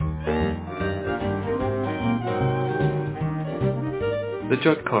The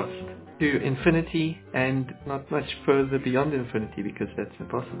Jodcast. To infinity and not much further beyond infinity because that's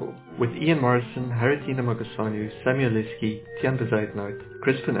impossible. With Ian Morison, Haritina Mogosanu, Leske, Tian Bezuidenhout,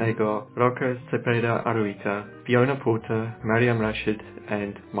 Crispin Agar, Rocco Cepeda Aruita, Fiona Porter, Mariam Rashid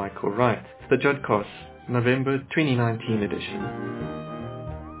and Michael Wright. The Jodcast, November 2019 edition.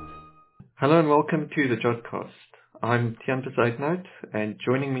 Hello and welcome to the Jodcast. I'm Tian Bezuidenhout and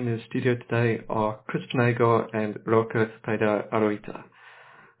joining me in the studio today are Crispin Agar and Rocco Cepeda Aruita.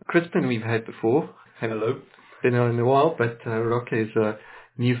 Crispin we've had before. Hello. Been on in a while, but Rocco is a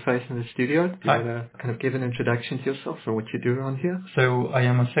new face in the studio. Do you Hi. want to kind of give an introduction to yourself and what you do around here? So I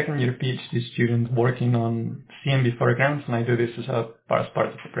am a second year PhD student working on CMB foregrounds, and I do this as part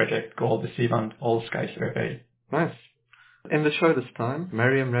of a project called the Seavant All Sky Survey. Nice. In the show this time,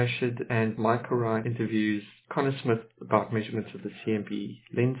 Mariam Rashid and Michael Wright interviews Connor Smith about measurements of the CMB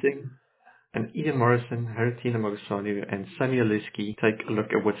lensing, and Ian Morison, Haritina Mogosanu and Leske take a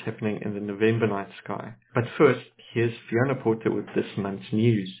look at what's happening in the November night sky. But first, here's Fiona Porter with this month's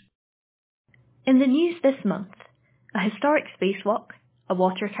news. In the news this month, a historic spacewalk, a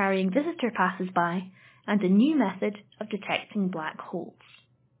water-carrying visitor passes by, and a new method of detecting black holes.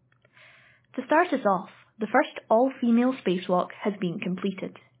 To start us off, the first all-female spacewalk has been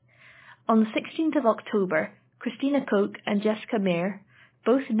completed. On the 16th of October, Christina Koch and Jessica Meir,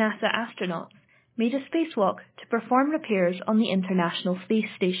 both NASA astronauts, made a spacewalk to perform repairs on the International Space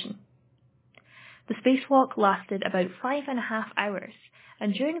Station. The spacewalk lasted about 5.5 hours,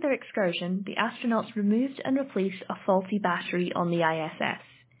 and during their excursion, the astronauts removed and replaced a faulty battery on the ISS.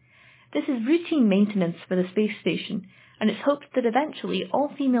 This is routine maintenance for the space station, and it's hoped that eventually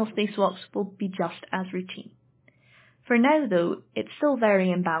all female spacewalks will be just as routine. For now, though, it's still very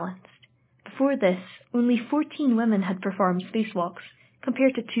imbalanced. Before this, only 14 women had performed spacewalks,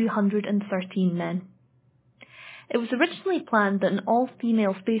 compared to 213 men. It was originally planned that an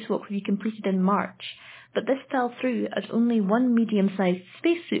all-female spacewalk would be completed in March, but this fell through as only one medium-sized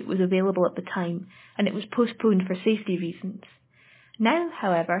spacesuit was available at the time, and it was postponed for safety reasons. Now,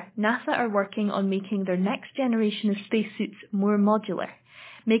 however, NASA are working on making their next generation of spacesuits more modular,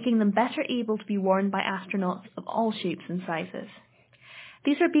 making them better able to be worn by astronauts of all shapes and sizes.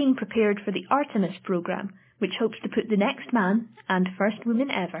 These are being prepared for the Artemis program, which hopes to put the next man, and first woman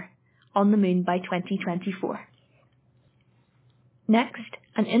ever, on the moon by 2024. Next,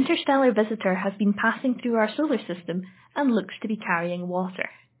 an interstellar visitor has been passing through our solar system and looks to be carrying water.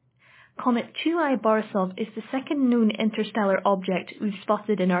 Comet 2I Borisov is the second known interstellar object we've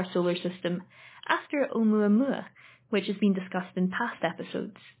spotted in our solar system, after Oumuamua, which has been discussed in past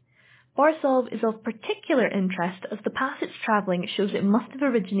episodes. Borisov is of particular interest as the path it's travelling shows it must have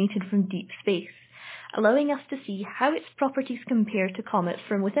originated from deep space, allowing us to see how its properties compare to comets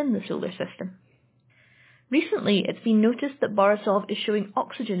from within the solar system. Recently, it's been noticed that Borisov is showing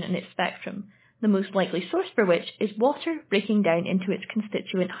oxygen in its spectrum, the most likely source for which is water breaking down into its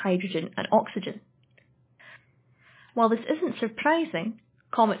constituent hydrogen and oxygen. While this isn't surprising,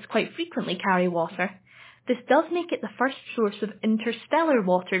 comets quite frequently carry water, this does make it the first source of interstellar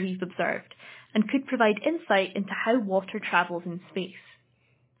water we've observed, and could provide insight into how water travels in space.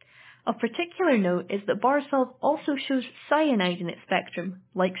 Of particular note is that Borisov also shows cyanide in its spectrum,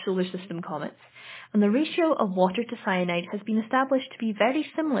 like solar system comets, and the ratio of water to cyanide has been established to be very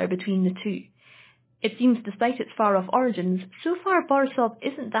similar between the two. It seems despite its far-off origins, so far Borisov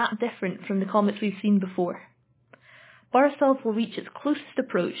isn't that different from the comets we've seen before. Borisov will reach its closest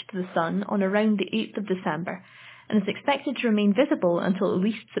approach to the Sun on around the 8th of December, and is expected to remain visible until at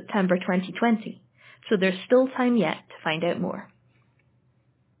least September 2020, so there's still time yet to find out more.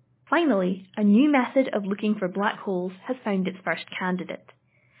 Finally, a new method of looking for black holes has found its first candidate.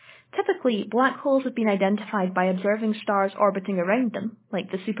 Typically, black holes have been identified by observing stars orbiting around them, like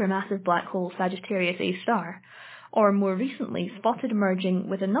the supermassive black hole Sagittarius A star, or more recently spotted emerging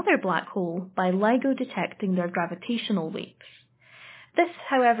with another black hole by LIGO detecting their gravitational waves. This,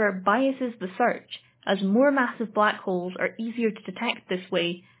 however, biases the search, as more massive black holes are easier to detect this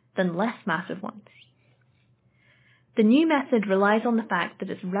way than less massive ones. The new method relies on the fact that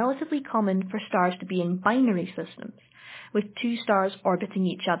it's relatively common for stars to be in binary systems, with two stars orbiting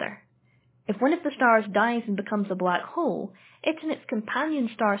each other. If one of the stars dies and becomes a black hole, it and its companion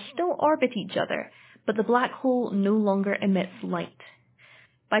stars still orbit each other, but the black hole no longer emits light.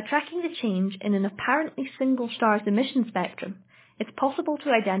 By tracking the change in an apparently single star's emission spectrum, it's possible to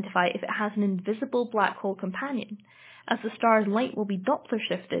identify if it has an invisible black hole companion, as the star's light will be Doppler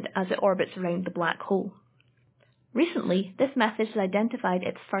shifted as it orbits around the black hole. Recently, this method has identified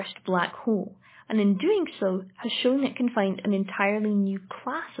its first black hole, and in doing so has shown it can find an entirely new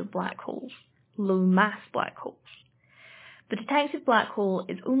class of black holes, low-mass black holes. The detected black hole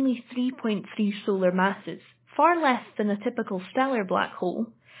is only 3.3 solar masses, far less than a typical stellar black hole,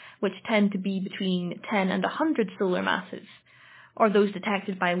 which tend to be between 10 and 100 solar masses, or those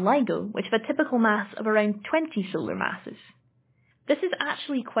detected by LIGO, which have a typical mass of around 20 solar masses. This is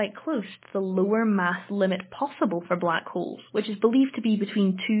actually quite close to the lower mass limit possible for black holes, which is believed to be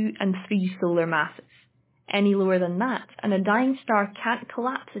between 2 and 3 solar masses. Any lower than that, and a dying star can't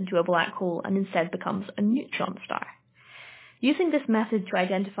collapse into a black hole and instead becomes a neutron star. Using this method to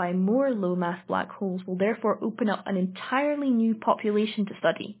identify more low-mass black holes will therefore open up an entirely new population to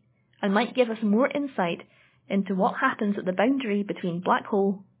study, and might give us more insight into what happens at the boundary between black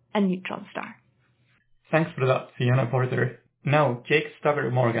hole and neutron star. Thanks for that, Fiona Porter. Now, Jake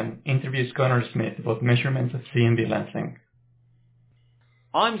Stubber-Morgan interviews Connor Smith about measurements of CMB lensing.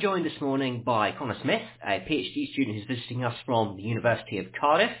 I'm joined this morning by Connor Smith, a PhD student who's visiting us from the University of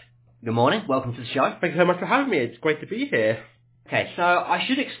Cardiff. Good morning, welcome to the show. Thank you so much for having me, it's great to be here. Okay, so I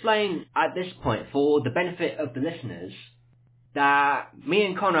should explain at this point, for the benefit of the listeners, that me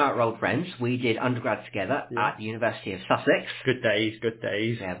and Connor are old friends. We did undergrad together at the University of Sussex. Good days, good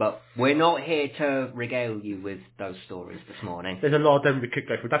days. Yeah, but we're not here to regale you with those stories this morning. There's a lot of them we could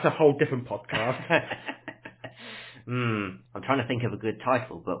go through. That's a whole different podcast. I'm trying to think of a good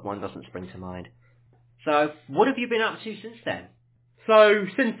title, but one doesn't spring to mind. So, what have you been up to since then? So,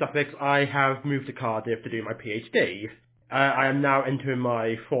 since Sussex, I have moved to Cardiff to do my PhD. I am now entering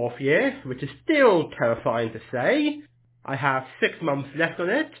my 4th year, which is still terrifying to say. I have 6 months left on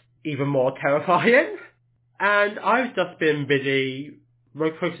it, even more terrifying. And I've just been busy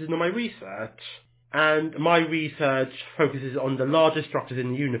focusing on my research. And my research focuses on the largest structures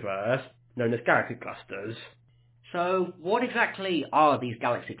in the universe, known as galaxy clusters. So, what exactly are these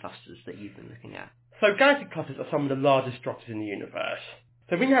galaxy clusters that you've been looking at? So, galaxy clusters are some of the largest structures in the universe.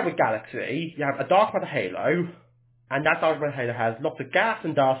 So, when you have a galaxy, you have a dark matter halo, and that dark matter halo has lots of gas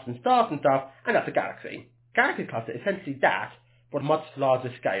and dust and stars and stuff, and that's a galaxy. Galaxy cluster is essentially that, but on a much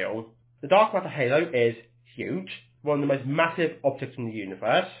larger scale. The dark matter halo is huge, one of the most massive objects in the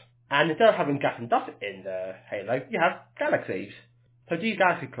universe, and instead of having gas and dust in the halo, you have galaxies. So, these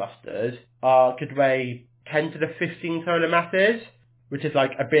galaxy clusters could weigh 10 to the 15 solar masses, which is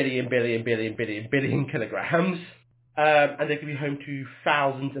like a billion kilograms, and they can be home to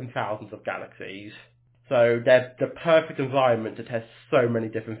thousands and thousands of galaxies. So they're the perfect environment to test so many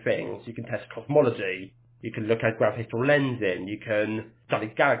different things. You can test cosmology, you can look at gravitational lensing, you can study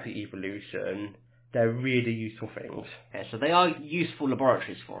galaxy evolution. They're really useful things. Yeah, so they are useful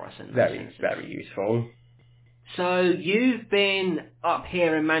laboratories for us. Very useful. So you've been up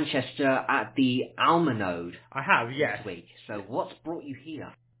here in Manchester at the ALMA node. I have, yes. This week. So what's brought you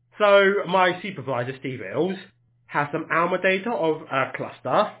here? So my supervisor, Steve Ills, has some ALMA data of a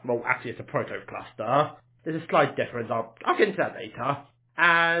cluster. Well, actually it's a proto-cluster. There's a slight difference. I'll get into that later.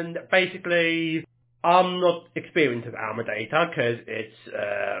 And basically, I'm not experienced with ALMA data because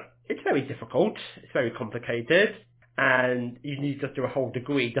it's very difficult. It's very complicated. And you need to do a whole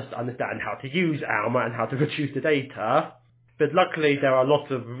degree just to understand how to use ALMA and how to reduce the data. But luckily there are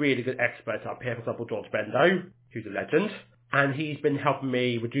lots of really good experts up here, for example George Bendo, who's a legend. And he's been helping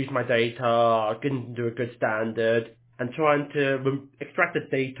me reduce my data, getting to a good standard, and trying to extract the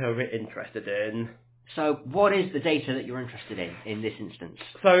data we're interested in. So what is the data that you're interested in this instance?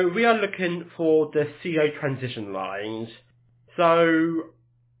 So we are looking for the CO transition lines. So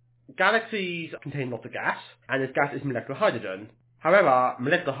galaxies contain lots of gas, and this gas is molecular hydrogen. However,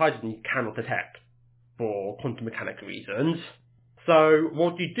 molecular hydrogen you cannot detect for quantum mechanics reasons. So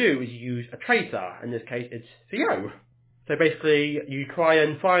what you do is you use a tracer. In this case, it's CO. So basically, you try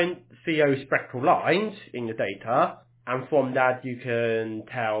and find CO spectral lines in your data, and from that you can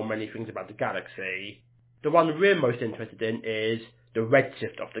tell many things about the galaxy. The one we're most interested in is the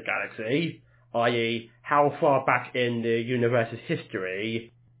redshift of the galaxy, i.e. how far back in the universe's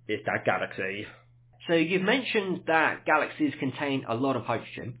history is that galaxy. So you've mentioned that galaxies contain a lot of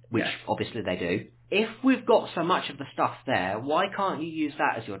hydrogen, which obviously they do. If we've got so much of the stuff there, why can't you use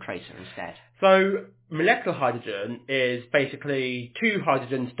that as your tracer instead? So molecular hydrogen is basically two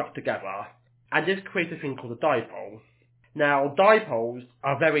hydrogens stuck together, and this creates a thing called a dipole. Now, dipoles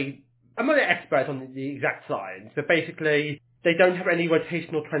are I'm not an expert on the exact science, but basically they don't have any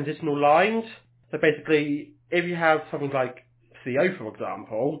rotational transitional lines. So basically, if you have something like CO, for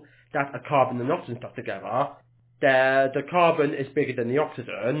example, that's a carbon and oxygen stuck together, the carbon is bigger than the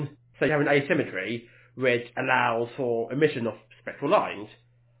oxygen, so you have an asymmetry which allows for emission of spectral lines.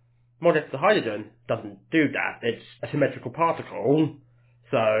 Molecular hydrogen doesn't do that. It's a symmetrical particle,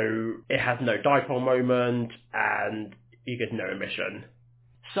 so it has no dipole moment and you get no emission.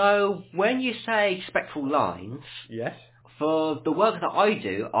 So when you say spectral lines, yes, For the work that I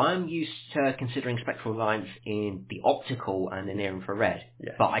do, I'm used to considering spectral lines in the optical and the near-infrared.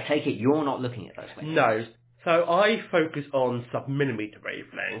 Yes. But I take it you're not looking at those wavelengths. No. So I focus on submillimetre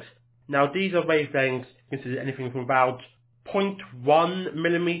wavelengths. Now these are wavelengths considered anything from about 0.1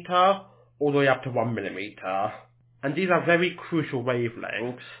 millimetre all the way up to 1 millimetre. And these are very crucial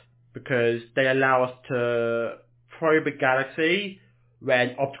wavelengths because they allow us to probe a galaxy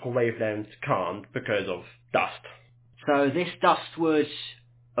when optical wavelengths can't because of dust. So this dust would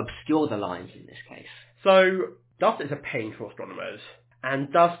obscure the lines in this case. So dust is a pain for astronomers,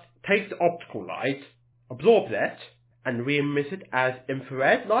 and dust takes the optical light, absorbs it, and re-emits it as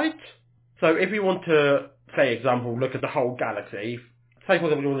infrared light. So if we want to, say, example, look at the whole galaxy, say for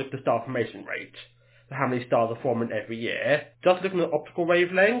example we want to look at the star formation rate, so how many stars are forming every year, just looking at optical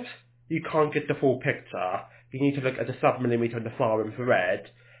wavelengths, you can't get the full picture. You need to look at the submillimetre and the far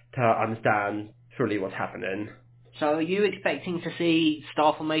infrared to understand fully what's happening. So are you expecting to see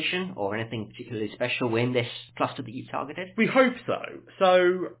star formation or anything particularly special in this cluster that you've targeted? We hope so.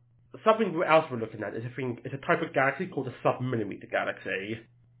 So something else we're looking at is a type of galaxy called a submillimetre galaxy.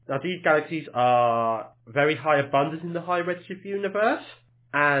 Now these galaxies are very high abundance in the high redshift universe,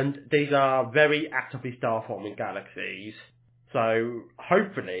 and these are very actively star-forming galaxies. So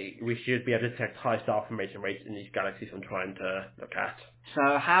hopefully we should be able to detect high star formation rates in these galaxies I'm trying to look at.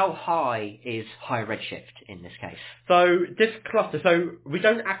 So how high is high redshift in this case? So this cluster, so we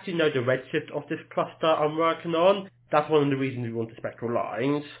don't actually know the redshift of this cluster I'm working on. That's one of the reasons we want the spectral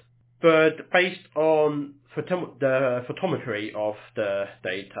lines. But based on the photometry of the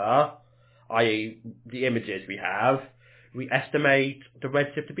data, i.e. the images we have, we estimate the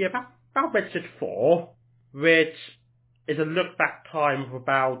redshift to be about redshift 4, which is a look-back time of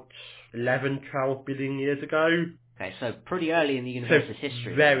about 11, 12 billion years ago. Okay, so pretty early in the universe's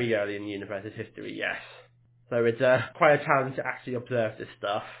history. Very early in the universe's history, yes. So it's quite a challenge to actually observe this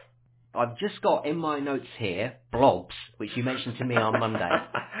stuff. I've just got in my notes here, blobs, which you mentioned to me on Monday.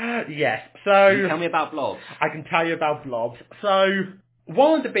 Yes, so... Can you tell me about blobs? I can tell you about blobs. So,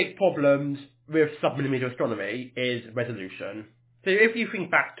 one of the big problems with submillimetre astronomy is resolution. So if you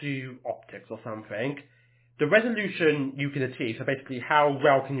think back to optics or something, the resolution you can achieve, so basically how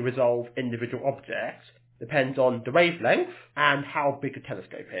well can you resolve individual objects, depends on the wavelength and how big a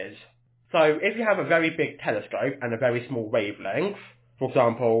telescope is. So if you have a very big telescope and a very small wavelength, for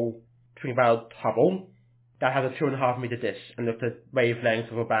example, think about Hubble, that has a 2.5 metre disk and looks at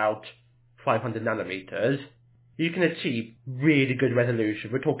wavelengths of about 500 nanometers, you can achieve really good resolution.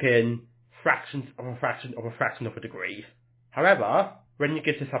 We're talking fractions of a fraction of a fraction of a degree. However, when you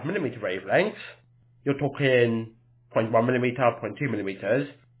get to submillimetre wavelengths, you're talking 0.1 millimetre, 0.2 millimetres.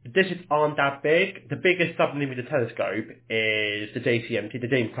 The dishes aren't that big. The biggest submillimetre telescope is the JCMT, the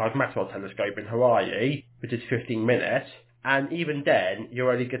James Clerk Maxwell Telescope in Hawaii, which is 15 minutes. And even then,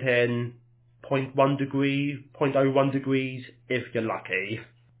 you're only getting 0.1 degree, 0.01 degrees if you're lucky.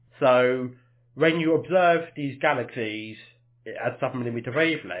 So when you observe these galaxies at submillimetre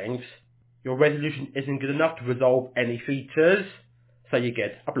wavelengths, your resolution isn't good enough to resolve any features, so you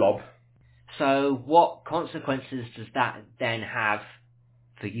get a blob. So what consequences does that then have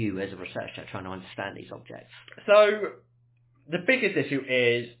for you as a researcher trying to understand these objects? So the biggest issue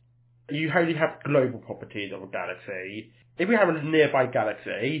is you only have global properties of a galaxy. If you have a nearby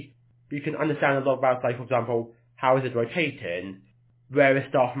galaxy, you can understand a lot about, like, for example, how is it rotating, where is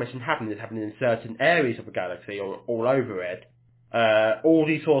star formation happening? Is it happening in certain areas of a galaxy or all over it? All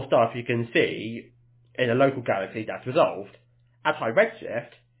these sort of stuff you can see in a local galaxy that's resolved. At high redshift,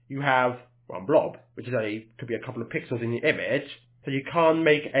 you have one blob, which is only could be a couple of pixels in the image, so you can't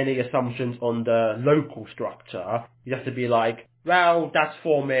make any assumptions on the local structure. You have to be like, well, that's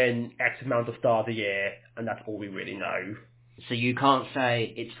forming X amount of stars a year, and that's all we really know. So you can't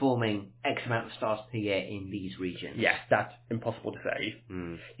say it's forming X amount of stars per year in these regions? Yes, that's impossible to say.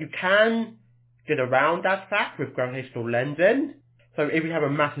 Mm. You can get around that fact with gravitational lensing. So if you have a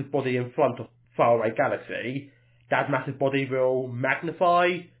massive body in front of a faraway galaxy, that massive body will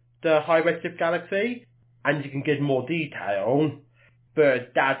magnify the high redshift galaxy, and you can get more detail,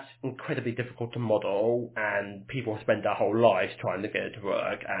 but that's incredibly difficult to model, and people spend their whole lives trying to get it to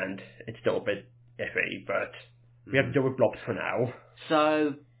work, and it's still a bit iffy, but we have to deal with blobs for now.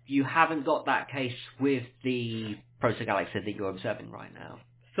 So you haven't got that case with the protogalaxy that you're observing right now?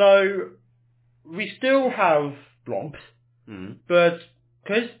 So we still have blobs, but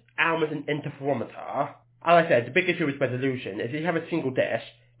because ALMA is an interferometer, as I said, the big issue with resolution is if you have a single dish,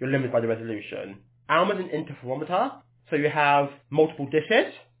 you're limited by the resolution. ALMA is an interferometer, so you have multiple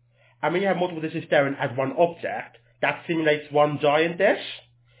dishes, and when you have multiple dishes staring at one object, that simulates one giant dish.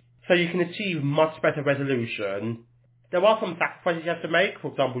 So you can achieve much better resolution There are some sacrifices you have to make.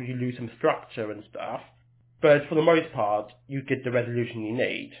 For example, you lose some structure and stuff. But for the most part, you get the resolution you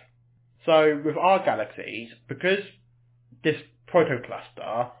need. So with our galaxies, because this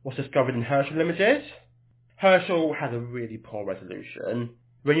protocluster was discovered in Herschel images, Herschel has a really poor resolution.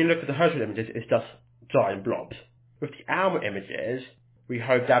 When you look at the Herschel images, it's just giant blobs. With the ALMA images, we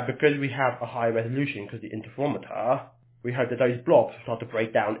hope that because we have a high resolution because of the interferometer, we hope that those blobs will start to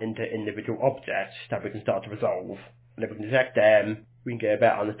break down into individual objects that we can start to resolve. And if we can detect them, we can get a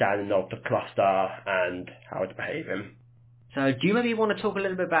better understanding of the cluster and how it's behaving. So do you maybe want to talk a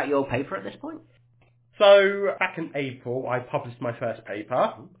little bit about your paper at this point? So back in April, I published my first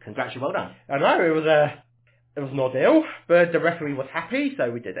paper. Congratulations, well done. I know, it was an ordeal, but the referee was happy,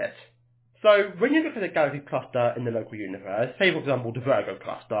 so we did it. So when you look at a galaxy cluster in the local universe, say for example the Virgo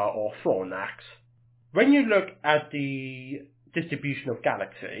cluster or Fornax, when you look at the distribution of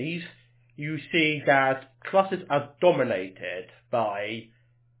galaxies, you see that clusters are dominated by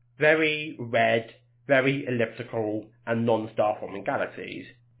very red, very elliptical and non-star forming galaxies.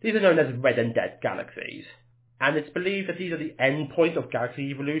 These are known as red and dead galaxies. And it's believed that these are the end point of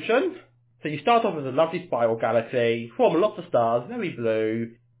galaxy evolution. So you start off with a lovely spiral galaxy, form lots of stars, very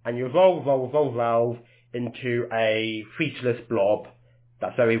blue, and you evolve into a featureless blob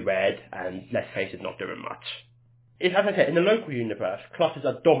that's very red and, let's face it, not doing much. As I said, in the local universe, clusters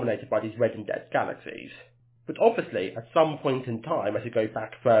are dominated by these red and dead galaxies. But obviously, at some point in time, as you go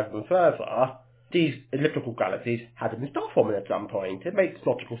back further and further, these elliptical galaxies had been star forming at some point. It makes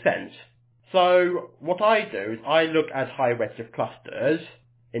logical sense. So what I do is I look at high redshift clusters.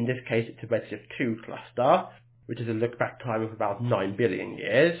 In this case, it's a redshift 2 cluster, which is a look back time of about 9 billion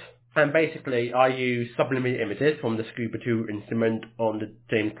years. And basically, I use submillimetre images from the SCUBA 2 instrument on the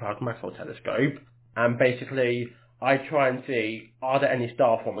James Clerk Maxwell telescope. And basically, I try and see, are there any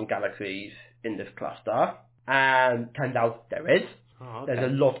star-forming galaxies in this cluster? And turns out there is. Oh, okay.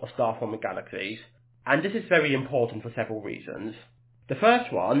 There's a lot of star-forming galaxies. And this is very important for several reasons. The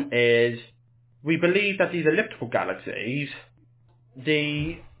first one is, we believe that these elliptical galaxies,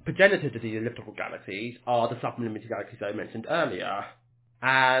 the progenitors of these elliptical galaxies are the submillimetre galaxies I mentioned earlier.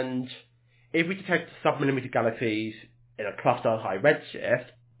 And if we detect submillimetre galaxies in a cluster of high redshift,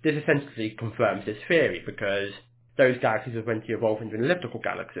 this essentially confirms this theory because those galaxies are going to evolve into an elliptical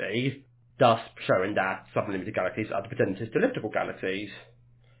galaxy, thus showing that submillimetre galaxies are the progenitors to elliptical galaxies.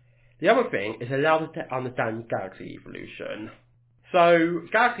 The other thing is it allows us to understand galaxy evolution. So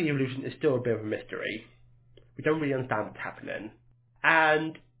galaxy evolution is still a bit of a mystery. We don't really understand what's happening.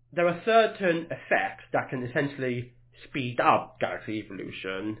 And there are certain effects that can essentially speed up galaxy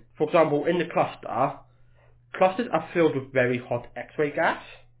evolution. For example, in the clusters are filled with very hot X-ray gas.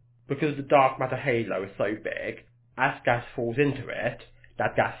 Because the dark matter halo is so big, as gas falls into it,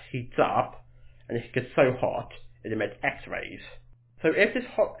 that gas heats up, and it gets so hot, it emits X-rays. So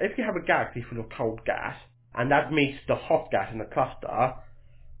if you have a galaxy full of cold gas, and that meets the hot gas in the cluster,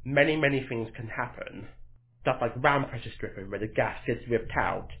 many things can happen. Stuff like ram pressure stripping, where the gas gets ripped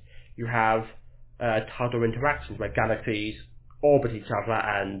out. You have tidal interactions where galaxies orbit each other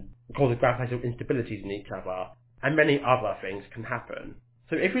and cause gravitational instabilities in each other, and many other things can happen.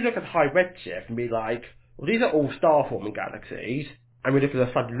 So if we look at high redshift and be like, well, these are all star-forming galaxies, and we look at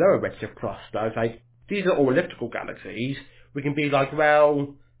a slightly lower redshift cluster, it's like, these are all elliptical galaxies, we can be like,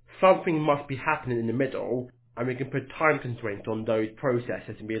 well, something must be happening in the middle, and we can put time constraints on those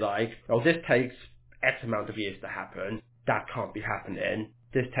processes and be like, well, this takes X amount of years to happen, that can't be happening,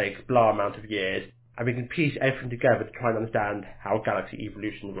 this takes blah amount of years, and we can piece everything together to try and understand how galaxy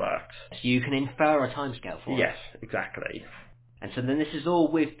evolution works. So you can infer a timescale for it? Yes, exactly. And so then this is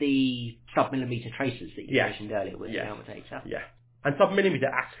all with the submillimetre tracers that you mentioned earlier with the ALMA data? Yeah. And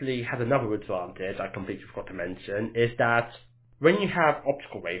submillimetre actually has another advantage I completely forgot to mention, is that when you have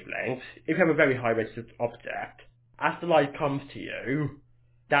optical wavelengths, if you have a very high redshift object, as the light comes to you,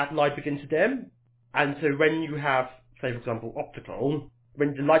 that light begins to dim. And so when you have, say for example, optical,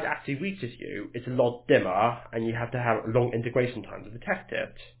 when the light actually reaches you, it's a lot dimmer, and you have to have a long integration time to detect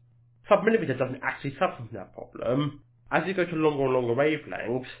it. Submillimetre doesn't actually suffer from that problem. As you go to longer and longer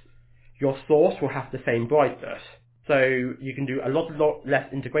wavelengths, your source will have the same brightness. So you can do a lot less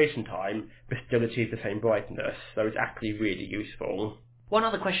integration time, but still achieve the same brightness. So it's actually really useful. One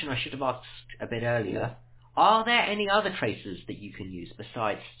other question I should have asked a bit earlier. Are there any other tracers that you can use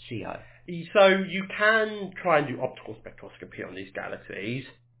besides CO? So you can try and do optical spectroscopy on these galaxies,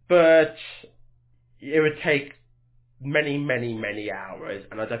 but it would take many hours,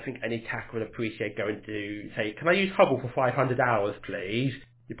 and I don't think any tack would appreciate going to say, can I use Hubble for 500 hours, please?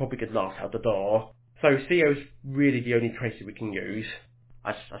 You probably get laughed out the door. So CO is really the only tracer we can use.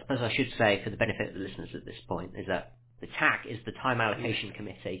 I suppose I should say, for the benefit of the listeners at this point, is that The TAC is the Time Allocation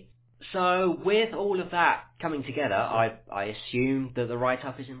Committee. So, with all of that coming together, I assume that the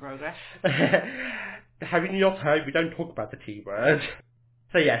write-up is in progress? Having not heard, we don't talk about the T word.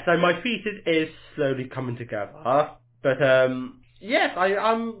 So yeah, so my thesis is slowly coming together. But yes,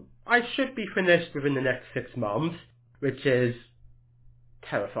 I should be finished within the next 6 months, which is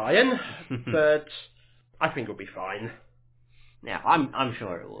terrifying, but I think it'll be fine. Yeah, I'm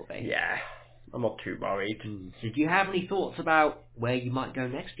sure it will be. Yeah, I'm not too worried. So do you have any thoughts about where you might go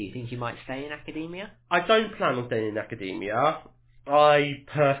next? Do you think you might stay in academia? I don't plan on staying in academia. I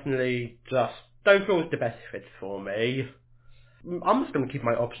personally just don't feel it's the best fit for me. I'm just going to keep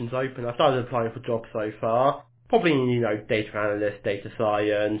my options open. I've started applying for jobs so far. Probably in, data analyst, data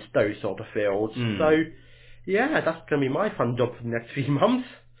science, those sort of fields. So, yeah, that's going to be my fun job for the next few months.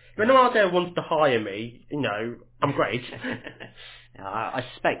 If anyone out there wants to hire me, I'm great. I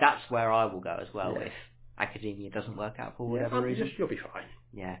suspect that's where I will go as well if academia doesn't work out for whatever reason. You'll be fine.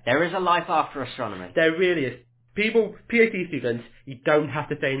 Yeah, there is a life after astronomy. There really is. People, PhD students, you don't have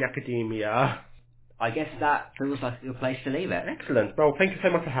to stay in academia. I guess that feels like a good place to leave it. Excellent. Well, thank you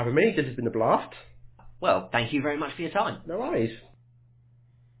so much for having me. This has been a blast. Well, thank you very much for your time. No worries.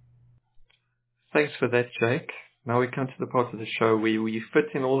 Thanks for that, Jake. Now we come to the part of the show where we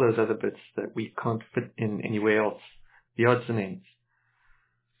fit in all those other bits that we can't fit in anywhere else. The odds and ends.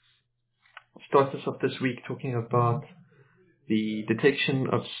 I'll start us off this week talking about the detection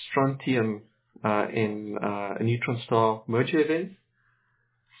of strontium in a neutron star merger event.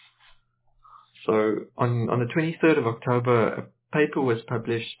 So on the 23rd of October, a paper was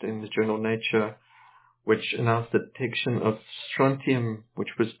published in the journal Nature which announced the detection of strontium which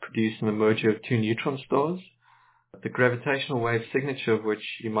was produced in the merger of 2 neutron stars, the gravitational wave signature of which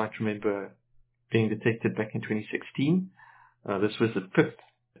you might remember being detected back in 2016. This was the 5th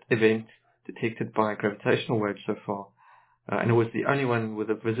event detected by a gravitational wave so far, and it was the only one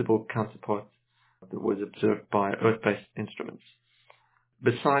with a visible counterpart that was observed by Earth-based instruments.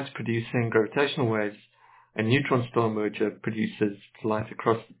 Besides producing gravitational waves, a neutron star merger produces light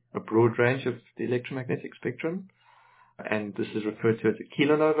across a broad range of the electromagnetic spectrum, and this is referred to as a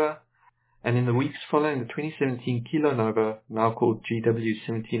kilonova. And in the weeks following the 2017 kilonova, now called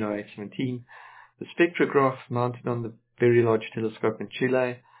GW170817, the spectrograph mounted on the Very Large Telescope in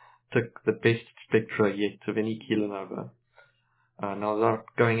Chile took the best spectra yet of any kilonova. Now, without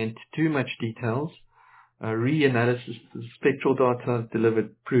going into too much details, reanalysis of the spectral data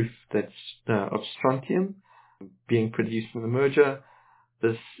delivered proof that's of strontium being produced in the merger.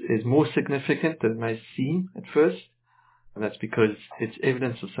 This is more significant than it may seem at first, and that's because it's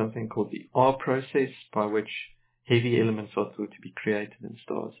evidence of something called the R process, by which heavy elements are thought to be created in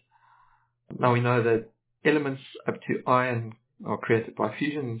stars. Now we know that elements up to iron are created by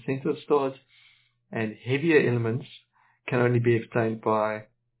fusion in the center of stars, and heavier elements can only be explained by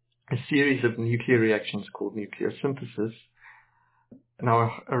a series of nuclear reactions called nucleosynthesis.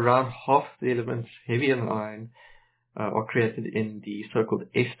 Now, around half the elements heavier than iron are created in the so-called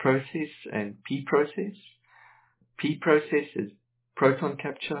S process and P process. P process is proton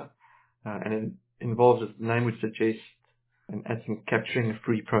capture, and it involves, as the name would suggest, an atom capturing a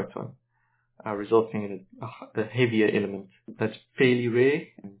free proton, resulting in a heavier element. That's fairly rare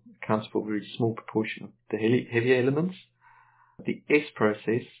and accounts for a very small proportion of the heavier elements. The S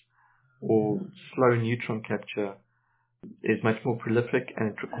process, or slow neutron capture, is much more prolific, and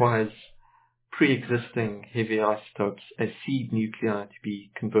it requires pre-existing heavy isotopes as seed nuclei to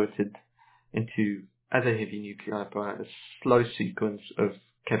be converted into other heavy nuclei by a slow sequence of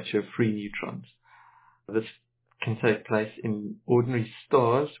capture of free neutrons. This can take place in ordinary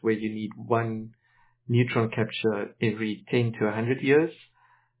stars where you need one neutron capture every 10 to 100 years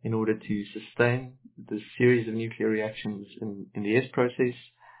in order to sustain the series of nuclear reactions in the S process.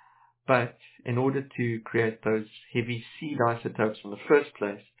 But in order to create those heavy seed isotopes in the first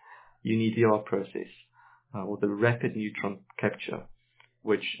place, you need the R process, or the rapid neutron capture,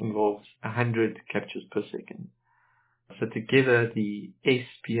 which involves 100 captures per second. So together, the S,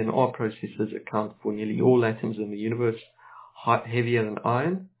 P, and R processes account for nearly all atoms in the universe heavier than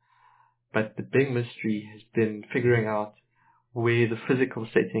iron. But the big mystery has been figuring out where the physical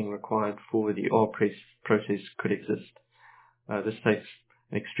setting required for the R process could exist. This takes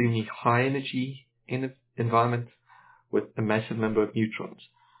an extremely high energy environment with a massive number of neutrons.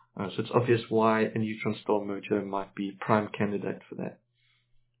 So it's obvious why a neutron star merger might be a prime candidate for that.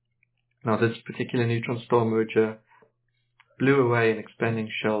 Now, this particular neutron star merger blew away an expanding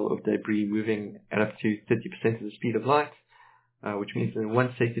shell of debris moving at up to 30% of the speed of light, which means that in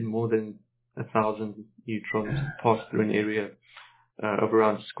 1 second more than 1,000 neutrons pass through an area of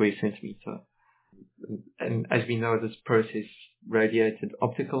around a square centimeter. And as we know, this process radiated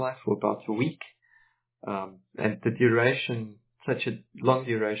optical light for about a week. And the duration, such a long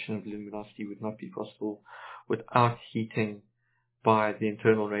duration of luminosity would not be possible without heating by the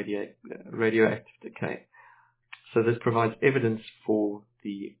internal radioactive decay. So this provides evidence for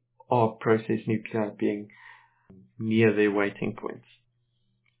the arc process nuclei being near their waiting points.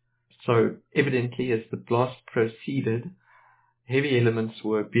 So evidently, as the blast proceeded, heavy elements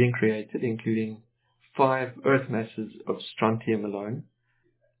were being created, including 5 Earth masses of strontium alone.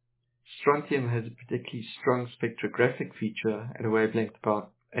 Strontium has a particularly strong spectrographic feature at a wavelength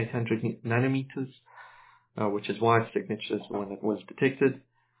about 800 nanometers, which is why its signature is the one that was detected.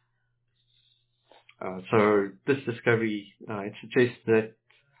 So this discovery, it suggests that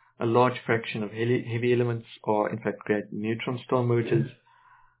a large fraction of heavy elements are in fact creating neutron star mergers,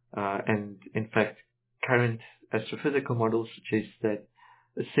 and in fact current astrophysical models suggest that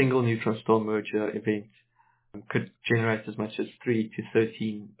a single neutron star merger event could generate as much as 3 to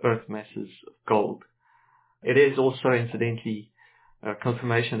 13 Earth masses of gold. It is also incidentally a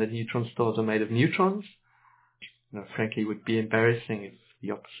confirmation that neutron stars are made of neutrons. Frankly, would be embarrassing if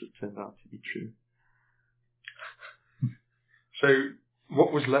the opposite turned out to be true. So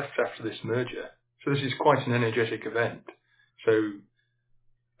what was left after this merger? So this is quite an energetic event. So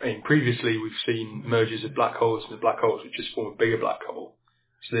previously we've seen mergers of black holes and the black holes which just form a bigger black hole.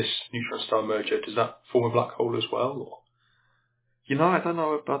 So this neutron star merger, does that form a black hole as well? Or? I don't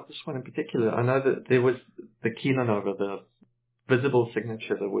know about this one in particular. I know that there was the kilonova, the visible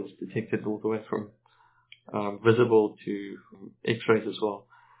signature that was detected all the way from visible to X-rays as well.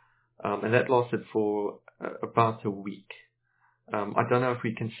 And that lasted for about a week. I don't know if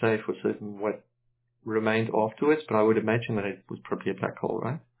we can say for certain what remained afterwards, but I would imagine that it was probably a black hole,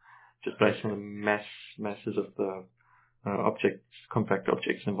 right? Just based on the masses of the compact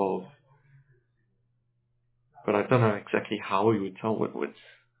objects involved. But I don't know exactly how we would tell what would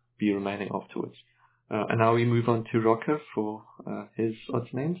be remaining afterwards. And now we move on to Rocker for his odds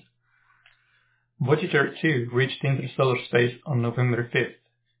names. Voyager 2 reached interstellar space on November 5th,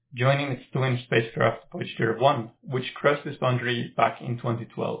 joining its twin spacecraft Voyager 1, which crossed this boundary back in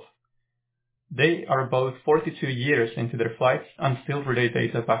 2012. They are both 42 years into their flights and still relay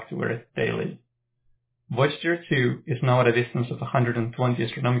data back to Earth daily. Voyager 2 is now at a distance of 120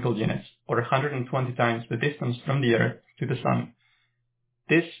 astronomical units, or 120 times the distance from the Earth to the Sun.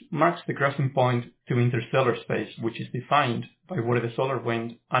 This marks the crossing point to interstellar space, which is defined by where the solar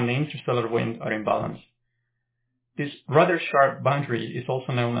wind and the interstellar wind are in balance. This rather sharp boundary is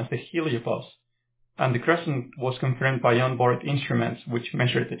also known as the heliopause, and the crossing was confirmed by onboard instruments which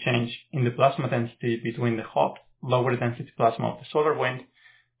measured the change in the plasma density between the hot, lower density plasma of the solar wind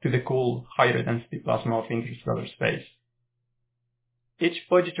to the cool, higher density plasma of interstellar space. Each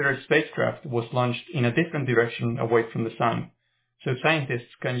Voyager spacecraft was launched in a different direction away from the Sun, so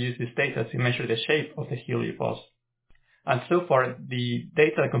scientists can use this data to measure the shape of the heliopause. And so far, the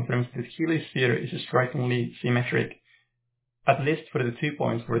data confirms that the heliosphere is strikingly symmetric, at least for the 2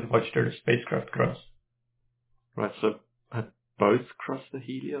 points where the Voyager spacecraft cross. Right, so had both crossed the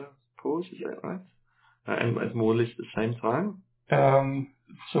heliopause, is that right? And at more or less the same time?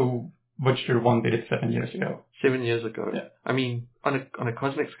 So Voyager 1 did it 7 years ago. 7 years ago? Yeah. I mean, on a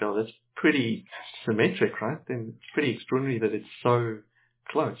cosmic scale, that's pretty symmetric, right? Then it's pretty extraordinary that it's so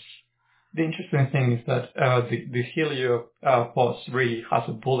close. The interesting thing is that the heliopause really has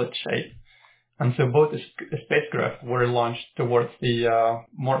a bullet shape. And so both the spacecraft were launched towards the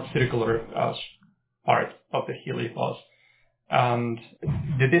more circular part of the heliopause. And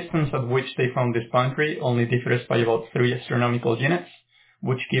the distance at which they found this boundary only differs by about 3 astronomical units,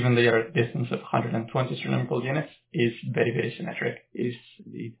 which given their distance of 120 astronomical units is very, very symmetric. Yes,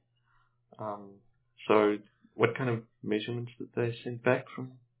 indeed. So what kind of measurements did they send back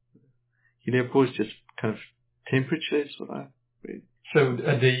from heliopause? Just kind of temperature is what I read. So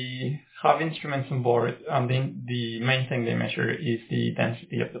they have instruments on board, and the main thing they measure is the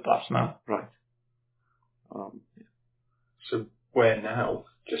density of the plasma. Right. So where now?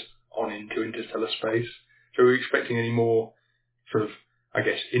 Just on into interstellar space. So are we expecting any more sort of, I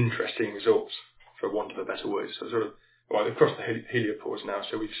guess, interesting results, for want of a better word? So sort of, well, across the heliopause now,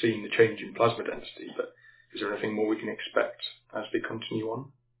 so we've seen the change in plasma density, but is there anything more we can expect as they continue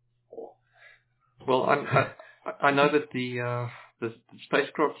on? Or? Well, I know that the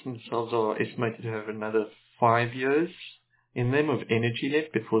spacecrafts themselves are estimated to have another 5 years in them of energy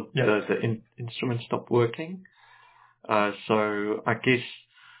left before the instruments stop working. So I guess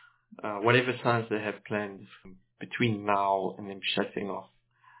whatever science they have planned between now and them shutting off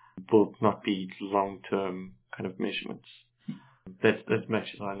will not be long-term kind of measurements. That's as much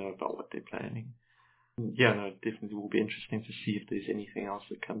as I know about what they're planning. Yeah, no, it definitely will be interesting to see if there's anything else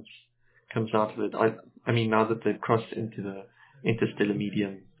that comes out of it. I mean, now that they've crossed into the interstellar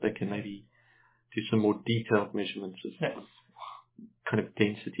medium, they can maybe do some more detailed measurements of kind of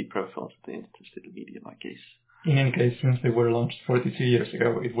density profiles of the interstellar medium, I guess. In any case, since they were launched 42 years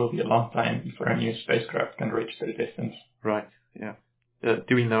ago, it will be a long time before a new spacecraft can reach the distance. Right, yeah.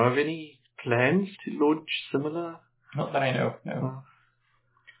 Do we know of any plans to launch similar? Not that I know, no.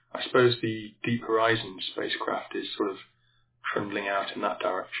 I suppose the Deep Horizon spacecraft is sort of trundling out in that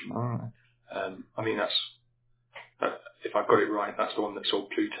direction. All right. I mean, if I've got it right, that's the one that saw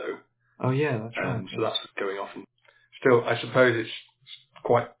Pluto. Oh yeah, that's right. So that's going off. And still, I suppose it's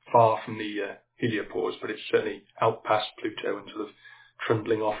quite far from the heliopause, but it's certainly out past Pluto and sort of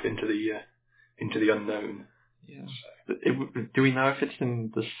trundling off into the unknown. Yeah. So. Do we know if it's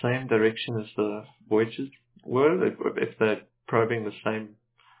in the same direction as the Voyagers were? If they're probing the same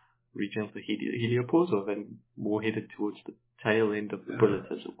region of the heliopause, or then more headed towards the tail end of the bullet,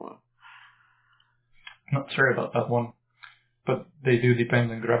 as it were? Not sure about that one, but they do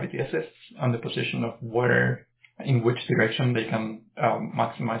depend on gravity assists and the position of in which direction they can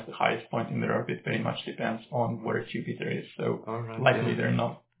maximize the highest point in their orbit. Very much depends on where Jupiter is, so likely they're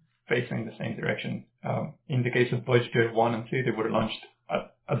not facing the same direction. In the case of Voyager 1 and 2, they were launched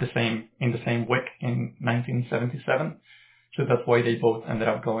in the same week in 1977, so that's why they both ended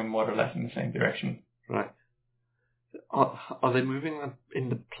up going more or less in the same direction. Right. Are they moving in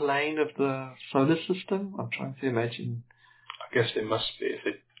the plane of the solar system? I'm trying to imagine. I guess they must be if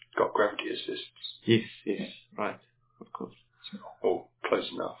they've got gravity assists. Yes, right, of course. Or close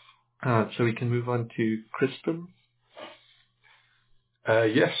enough. So we can move on to Crispin.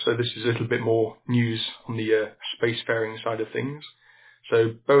 Yes, so this is a little bit more news on the spacefaring side of things.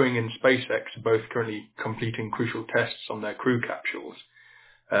 So Boeing and SpaceX are both currently completing crucial tests on their crew capsules.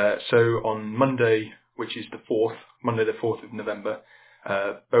 So on Monday, which is Monday the 4th of November,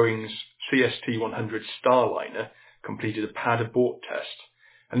 Boeing's CST-100 Starliner completed a pad abort test.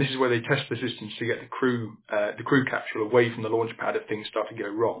 And this is where they test the systems to get the crew capsule away from the launch pad if things start to go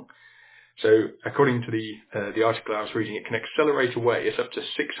wrong. So according to the article I was reading, it can accelerate away at up to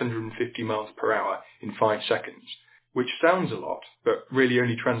 650 miles per hour in 5 seconds, which sounds a lot, but really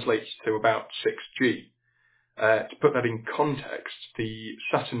only translates to about 6G. To put that in context, the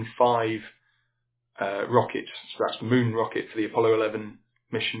Saturn V rocket, so that's the moon rocket for the Apollo 11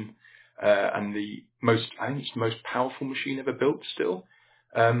 mission, and I think it's the most powerful machine ever built still.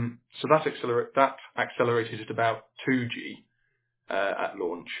 So that accelerated at about 2G at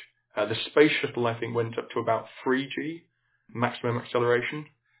launch. The space shuttle, I think, went up to about 3G maximum acceleration.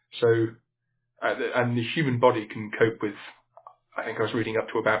 So, and the human body can cope with, I think I was reading, up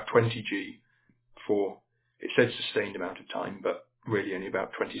to about 20G for, it said sustained amount of time, but really only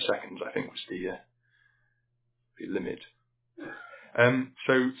about 20 seconds, I think, was the limit.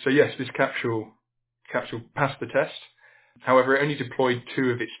 So yes, this capsule passed the test. However, it only deployed 2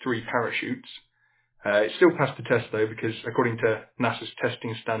 of its 3 parachutes. It still passed the test though, because according to NASA's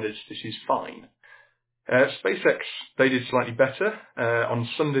testing standards, this is fine. SpaceX, they did slightly better. On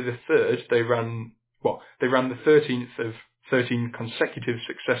Sunday the 3rd, they ran the 13th of 13 consecutive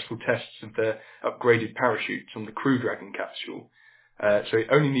successful tests of their upgraded parachutes on the Crew Dragon capsule. So it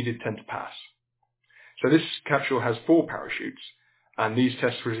only needed 10 to pass. So this capsule has 4 parachutes, and these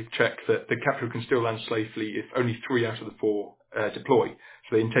tests will check that the capsule can still land safely if only 3 out of the 4 deploy.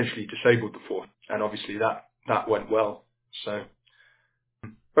 So they intentionally disabled the 4th, and obviously that went well. So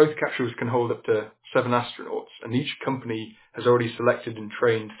both capsules can hold up to 7 astronauts, and each company has already selected and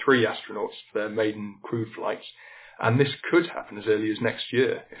trained 3 astronauts for their maiden crew flights. And this could happen as early as next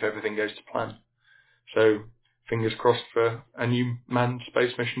year if everything goes to plan. So fingers crossed for a new manned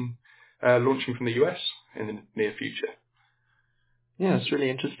space mission launching from the US in the near future. Yeah, it's really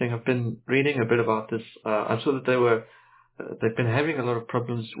interesting. I've been reading a bit about this. I saw that they've been having a lot of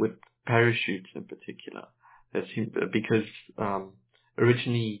problems with parachutes in particular. Because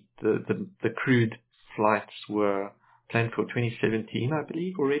originally the crewed flights were planned for 2017, I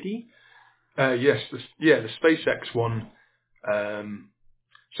believe, already. Yes, the SpaceX one.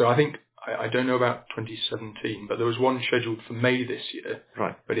 So I think I don't know about 2017, but there was one scheduled for May this year.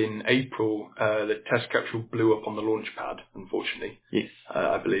 Right. But in April, the test capsule blew up on the launch pad, unfortunately. Yes.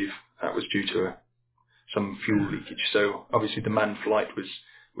 I believe that was due to some fuel leakage. So obviously the manned flight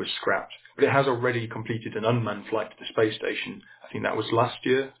was scrapped. But it has already completed an unmanned flight to the space station. I think that was last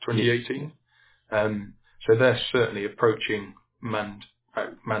year, 2018. Yes. So they're certainly approaching manned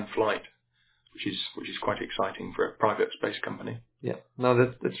flight, which is quite exciting for a private space company. Yeah, no,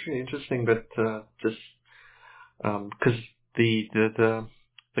 that's really interesting. But just because the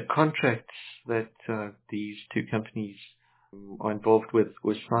the contracts that these two companies are involved with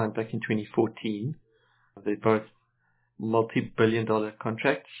were signed back in 2014. They're both multi-billion-dollar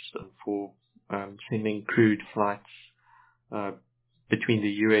contracts for sending crewed flights between the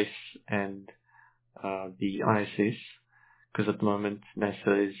US and the ISS, because at the moment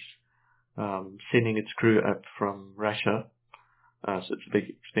NASA is sending its crew up from Russia, so it's a big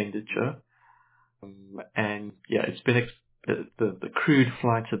expenditure. And yeah, it's been the crewed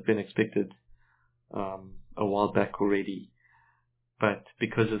flights have been expected a while back already, but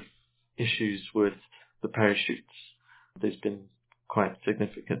because of issues with the parachutes, there's been quite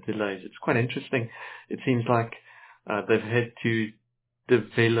significant delays. It's quite interesting. It seems like they've had to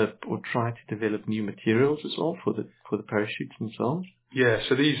develop or try to develop new materials as well for the parachutes themselves. Yeah,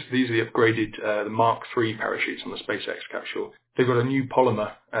 so these are the upgraded the Mark III parachutes on the SpaceX capsule. They've got a new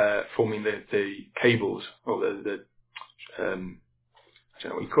polymer forming the cables, or the I don't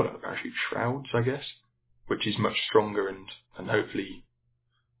know what you call it, the parachute shrouds, I guess, which is much stronger and hopefully,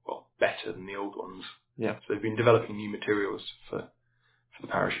 well, better than the old ones. Yeah. So they've been developing new materials for the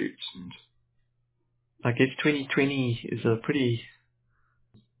parachutes, and I guess 2020 is a pretty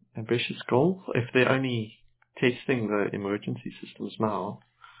ambitious goal. If they're only testing the emergency systems now,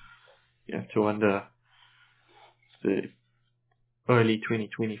 you have to wonder if the early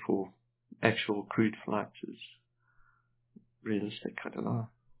 2024 actual crewed flights is realistic. I don't know.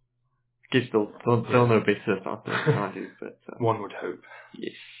 I guess they'll know better about that than I do, but one would hope.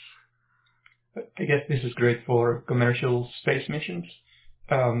 Yes. I guess this is great for commercial space missions,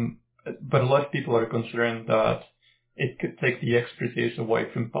 but a lot of people are considering that it could take the expertise away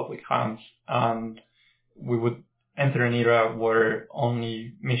from public hands, and we would enter an era where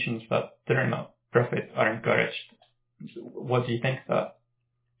only missions that turn up profit are encouraged. So what do you think of that?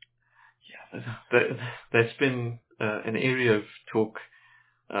 Yeah, that's been an area of talk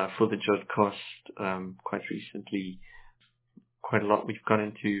for the JODcast quite recently. Quite a lot. We've gone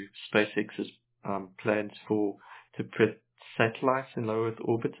into SpaceX's plans to put satellites in low Earth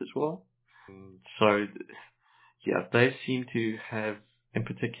orbit as well. So, yeah, they seem to have, in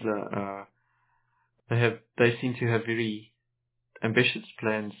particular, they seem to have very ambitious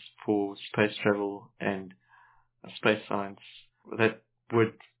plans for space travel and space science that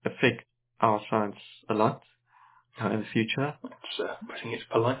would affect our science a lot in the future. That's putting it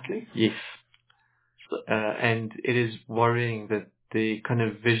politely. Yes. And it is worrying that the kind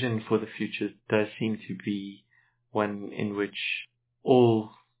of vision for the future does seem to be one in which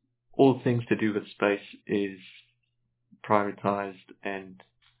all things to do with space is prioritized and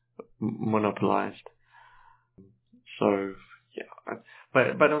monopolized. So yeah,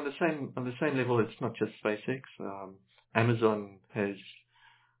 but on the same level, it's not just SpaceX. Amazon has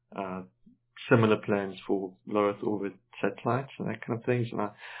similar plans for low Earth orbit satellites and that kind of things. And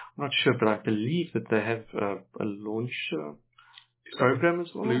I'm not sure, but I believe that they have a launch program as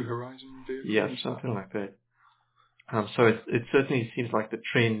well. Blue Horizon vehicle? Yeah, something like that. So it certainly seems like the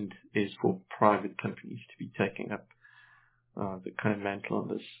trend is for private companies to be taking up the kind of mantle on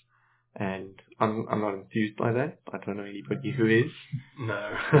this. And I'm not enthused by that. I don't know anybody who is.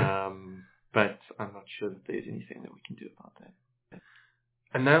 No. But I'm not sure that there's anything that we can do about that.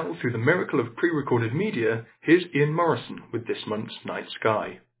 And now, through the miracle of pre-recorded media, here's Ian Morison with this month's Night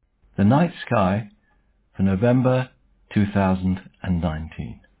Sky. The night sky for November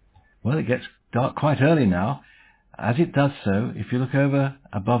 2019. Well, it gets dark quite early now. As it does so, if you look over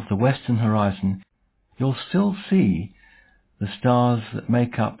above the western horizon, you'll still see the stars that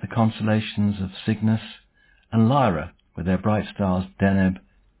make up the constellations of Cygnus and Lyra, with their bright stars Deneb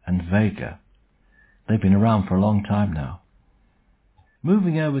and Vega. They've been around for a long time now.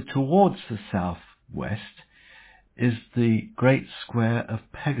 Moving over towards the southwest is the great square of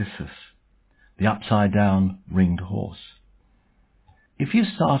Pegasus, the upside-down ringed horse. If you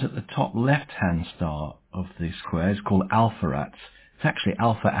start at the top left-hand star of the square, it's called Alpheratz, it's actually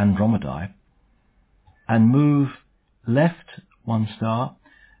Alpha Andromedae, and move left one star,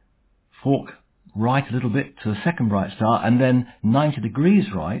 fork right a little bit to the second bright star, and then 90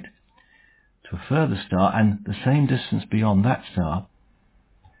 degrees right to a further star, and the same distance beyond that star,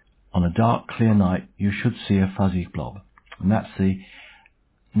 on a dark, clear night, you should see a fuzzy blob. And that's the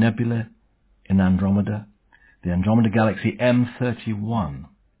nebula in Andromeda, the Andromeda Galaxy M31.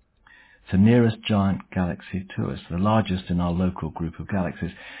 It's the nearest giant galaxy to us, the largest in our local group of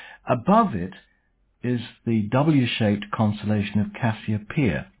galaxies. Above it is the W-shaped constellation of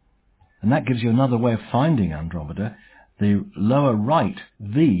Cassiopeia. And that gives you another way of finding Andromeda. The lower right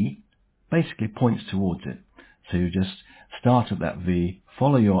V basically points towards it. So you just start at that V,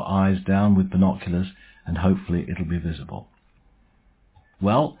 follow your eyes down with binoculars, and hopefully it'll be visible.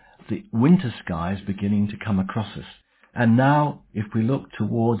 Well, the winter sky is beginning to come across us. And now, if we look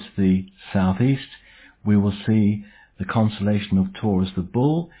towards the southeast, we will see the constellation of Taurus the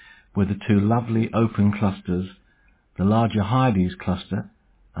Bull with the two lovely open clusters, the larger Hyades cluster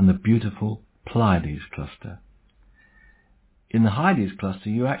and the beautiful Pleiades cluster. In the Hyades cluster,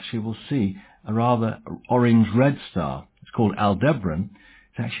 you actually will see a rather orange-red star. It's called Aldebaran.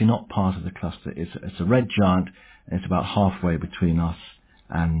 It's actually not part of the cluster. It's a red giant, and it's about halfway between us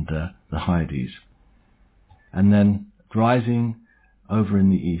and the Hyades. And then rising over in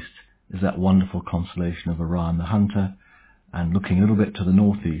the east is that wonderful constellation of Orion the Hunter, and looking a little bit to the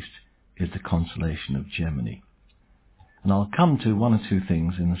northeast is the constellation of Gemini. And I'll come to one or two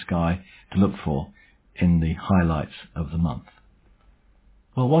things in the sky to look for in the highlights of the month.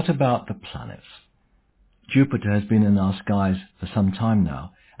 Well, what about the planets? Jupiter has been in our skies for some time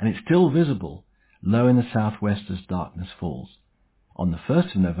now, and it's still visible low in the southwest as darkness falls. On the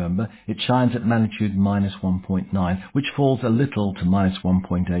 1st of November, it shines at magnitude minus 1.9, which falls a little to minus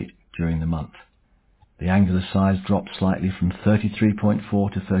 1.8 during the month. The angular size drops slightly from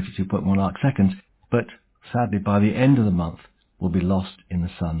 33.4 to 32.1 arc seconds, but sadly by the end of the month will be lost in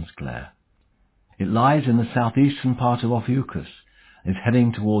the sun's glare. It lies in the southeastern part of Ophiuchus, and is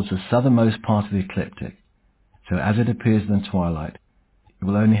heading towards the southernmost part of the ecliptic, so as it appears in the twilight, it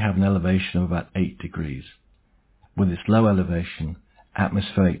will only have an elevation of about 8 degrees. With its low elevation,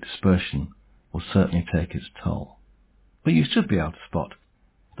 atmospheric dispersion will certainly take its toll. But you should be able to spot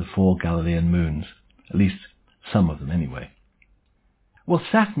the 4 Galilean moons, at least some of them anyway. Well,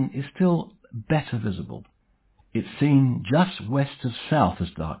 Saturn is still better visible. It's seen just west of south as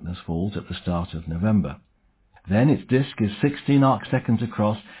darkness falls at the start of November. Then its disk is 16 arc seconds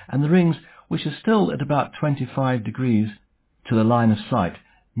across, and the rings, which are still at about 25 degrees to the line of sight,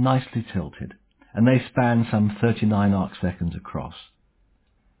 nicely tilted, and they span some 39 arc seconds across.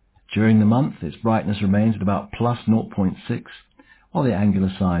 During the month, its brightness remains at about plus 0.6, while the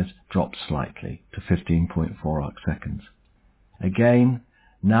angular size drops slightly to 15.4 arc seconds. Again,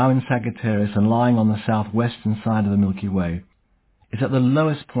 now in Sagittarius and lying on the southwestern side of the Milky Way, it's at the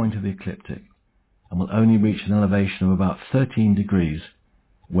lowest point of the ecliptic and will only reach an elevation of about 13 degrees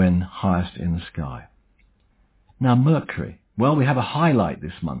when highest in the sky. Now Mercury, well, we have a highlight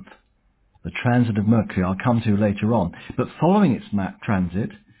this month. The transit of Mercury I'll come to later on, but following its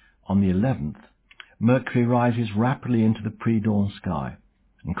transit on the 11th, Mercury rises rapidly into the pre-dawn sky,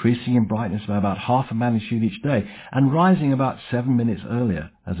 increasing in brightness by about half a magnitude each day and rising about 7 minutes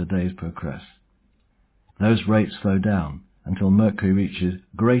earlier as the days progress. Those rates slow down until Mercury reaches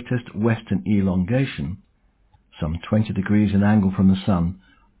greatest western elongation, some 20 degrees in angle from the Sun,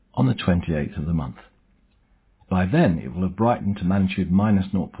 on the 28th of the month. By then it will have brightened to magnitude minus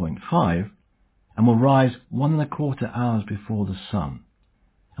 0.5 and will rise 1¼ hours before the Sun,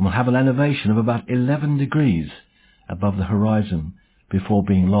 and will have an elevation of about 11 degrees above the horizon before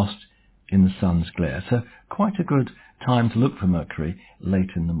being lost in the Sun's glare. So quite a good time to look for Mercury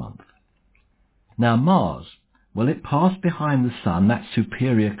late in the month. Now Mars, well, it passed behind the Sun, that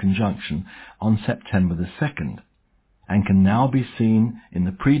superior conjunction, on September the 2nd, and can now be seen in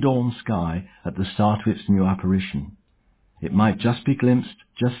the pre-dawn sky at the start of its new apparition. It might just be glimpsed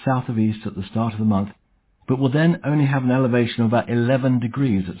just south of east at the start of the month, but will then only have an elevation of about 11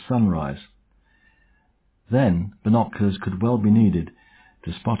 degrees at sunrise. Then binoculars could well be needed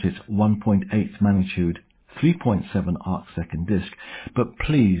to spot its 1.8 magnitude, 3.7 arc second disk, but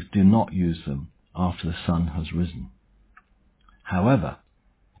please do not use them after the Sun has risen. However,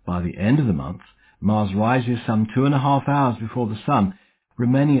 by the end of the month, Mars rises some 2½ hours before the Sun,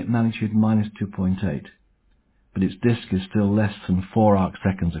 remaining at magnitude minus 2.8, but its disk is still less than 4 arc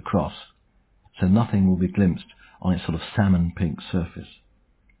seconds across, so nothing will be glimpsed on its sort of salmon pink surface.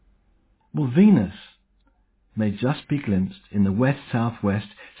 Well, Venus may just be glimpsed in the west-southwest,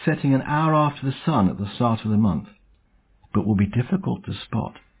 setting an hour after the Sun at the start of the month, but will be difficult to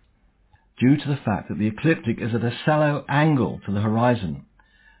spot, due to the fact that the ecliptic is at a shallow angle to the horizon,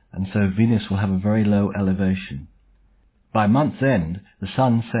 and so Venus will have a very low elevation. By month's end, the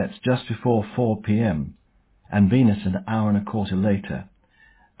Sun sets just before 4 p.m, and Venus an hour and a quarter later,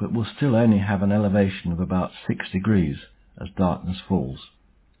 but will still only have an elevation of about 6 degrees as darkness falls.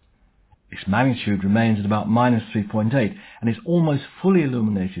 Its magnitude remains at about minus 3.8, and its almost fully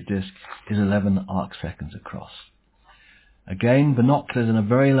illuminated disk is 11 arc seconds across. Again, binoculars and a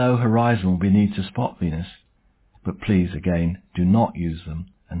very low horizon will be needed to spot Venus, but please, again, do not use them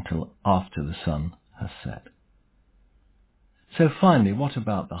until after the Sun has set. So finally, what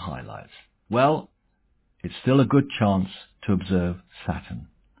about the highlights? Well, it's still a good chance to observe Saturn.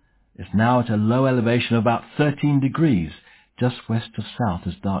 It's now at a low elevation of about 13 degrees just west of south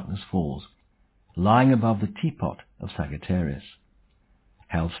as darkness falls, lying above the teapot of Sagittarius.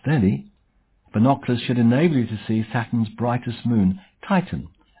 Held steady, binoculars should enable you to see Saturn's brightest moon, Titan,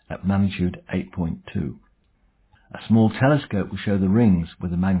 at magnitude 8.2. A small telescope will show the rings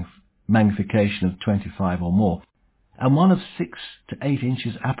with a magnification of 25 or more, and one of 6 to 8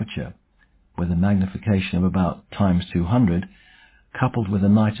 inches aperture, with a magnification of about times 200, coupled with a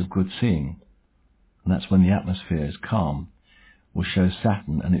night of good seeing, and that's when the atmosphere is calm, will show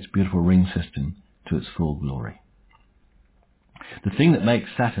Saturn and its beautiful ring system to its full glory. The thing that makes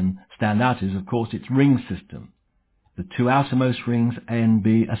Saturn stand out is, of course, its ring system. The 2 outermost rings, A and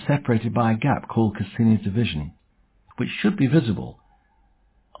B, are separated by a gap called Cassini's division, which should be visible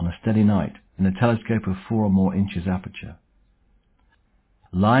on a steady night in a telescope of 4 or more inches aperture.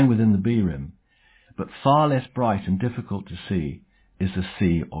 Lying within the B rim, but far less bright and difficult to see, is the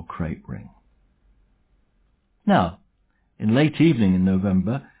C or crepe ring. Now, in late evening in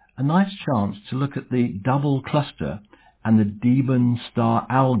November, a nice chance to look at the double cluster and the Deben star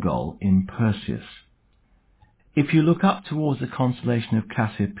Algol in Perseus. If you look up towards the constellation of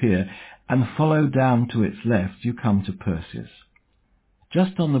Cassiopeia and follow down to its left, you come to Perseus.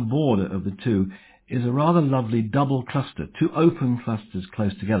 Just on the border of the two is a rather lovely double cluster, 2 open clusters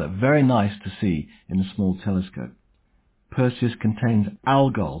close together, very nice to see in a small telescope. Perseus contains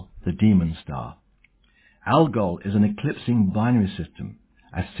Algol, the demon star. Algol is an eclipsing binary system,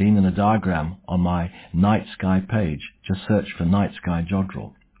 as seen in a diagram on my night sky page. Just search for night sky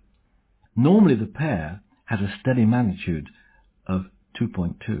Jodrell. Normally the pair has a steady magnitude of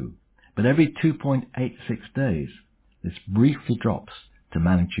 2.2, but every 2.86 days this briefly drops to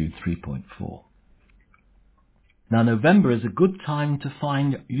magnitude 3.4. Now November is a good time to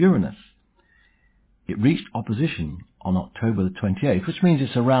find Uranus. It reached opposition on October the 28th, which means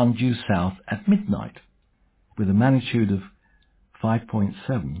it's around due south at midnight. With a magnitude of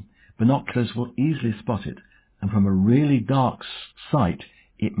 5.7, binoculars will easily spot it, and from a really dark site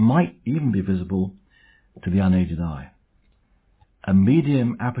it might even be visible to the unaided eye. A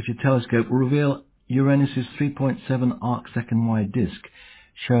medium aperture telescope will reveal Uranus's 3.7 arc-second wide disk,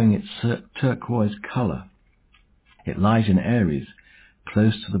 showing its turquoise colour. It lies in Aries,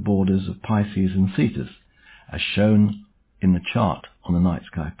 close to the borders of Pisces and Cetus, as shown in the chart on the night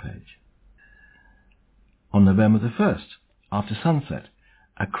sky page. On November the 1st, after sunset,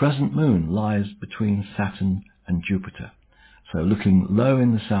 a crescent moon lies between Saturn and Jupiter. So looking low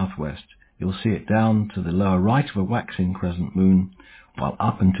in the southwest, you'll see it down to the lower right of a waxing crescent moon, while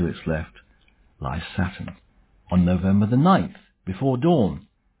up and to its left lies Saturn. On November the 9th, before dawn,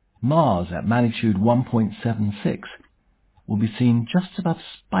 Mars at magnitude 1.76 will be seen just above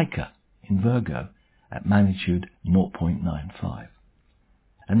Spica in Virgo at magnitude 0.95.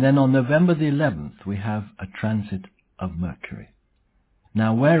 And then on November the 11th we have a transit of Mercury.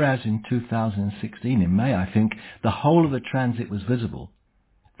 Now whereas in 2016 in May I think the whole of the transit was visible,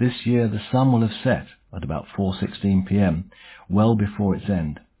 this year the sun will have set at about 4:16 p.m, well before its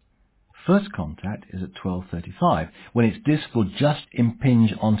end. First contact is at 12:35, when its disk will just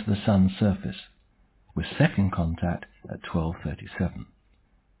impinge onto the sun's surface, with second contact at 12:37.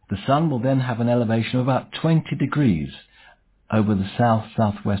 The sun will then have an elevation of about 20 degrees over the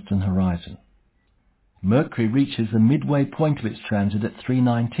south-southwestern horizon. Mercury reaches the midway point of its transit at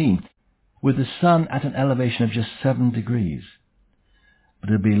 3:19, with the sun at an elevation of just 7 degrees. But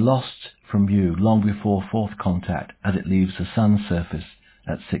it will be lost from view long before fourth contact as it leaves the sun's surface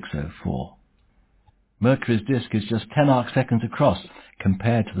at 6:04. Mercury's disk is just 10 arc-seconds across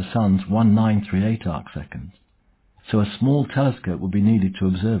compared to the sun's 1938 arc-seconds. So a small telescope will be needed to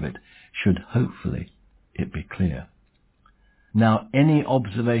observe it, should hopefully it be clear. Now any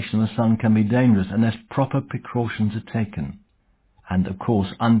observation of the sun can be dangerous unless proper precautions are taken. And of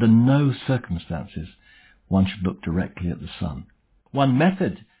course under no circumstances one should look directly at the sun. One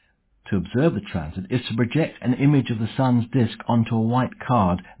method to observe the transit is to project an image of the sun's disk onto a white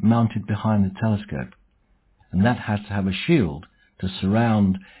card mounted behind the telescope. And that has to have a shield to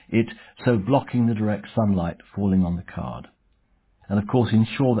surround it, so blocking the direct sunlight falling on the card. And of course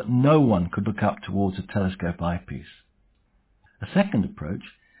ensure that no one could look up towards a telescope eyepiece. A second approach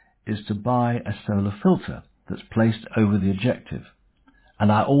is to buy a solar filter that's placed over the objective.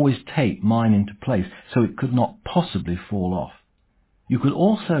 And I always tape mine into place so it could not possibly fall off. You could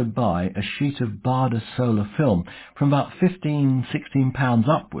also buy a sheet of Barda solar film from about £15-16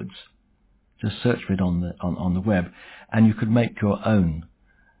 upwards. Just search for it on the web, and you could make your own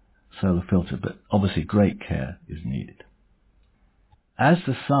solar filter, but obviously great care is needed. As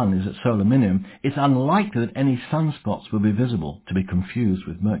the sun is at solar minimum, it's unlikely that any sunspots will be visible to be confused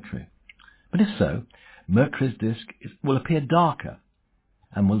with Mercury. But if so, Mercury's disk will appear darker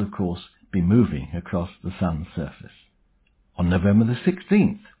and will, of course, be moving across the Sun's surface. On November the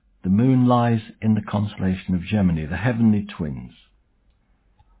 16th, the Moon lies in the constellation of Gemini, the heavenly twins.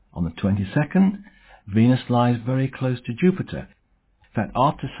 On the 22nd, Venus lies very close to Jupiter. In fact,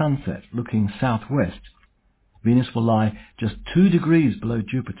 after sunset, looking southwest, Venus will lie just 2 degrees below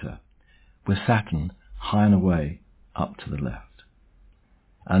Jupiter, with Saturn high and away up to the left.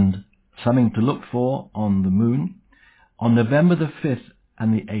 And something to look for on the Moon, on November the 5th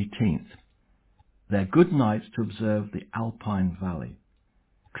and the 18th, they're good nights to observe the Alpine Valley,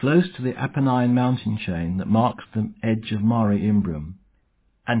 close to the Apennine mountain chain that marks the edge of Mare Imbrium,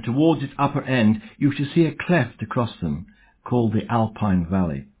 and towards its upper end you should see a cleft across them called the Alpine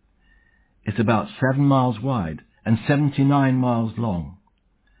Valley. It's about 7 miles wide and 79 miles long.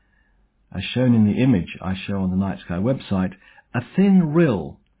 As shown in the image I show on the Night Sky website, a thin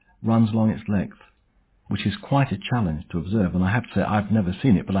rill runs along its length, which is quite a challenge to observe, and I have to say I've never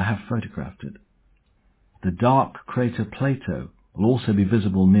seen it, but I have photographed it. The dark crater Plato will also be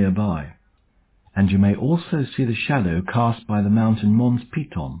visible nearby, and you may also see the shadow cast by the mountain Mons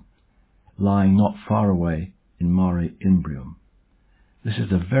Piton, lying not far away in Mare Imbrium. This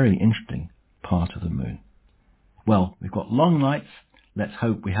is a very interesting part of the Moon. Well, we've got long nights. Let's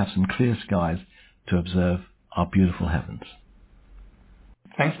hope we have some clear skies to observe our beautiful heavens.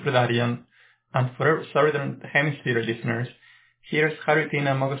 Thanks for that, Ian. And for our Southern Hemisphere listeners, here's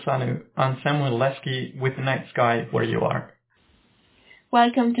Haritina Mogosanu and Samuel Leske with the Night Sky where you are.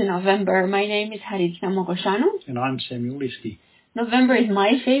 Welcome to November. My name is Haritina Mogosanu. And I'm Samuel Leske. November is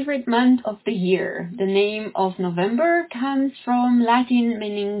my favorite month of the year. The name of November comes from Latin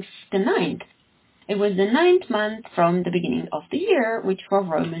meaning the ninth. It was the 9th month from the beginning of the year, which for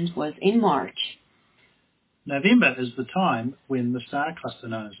Romans was in March. November is the time when the star cluster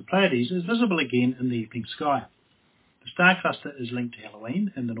known as the Pleiades is visible again in the evening sky. The star cluster is linked to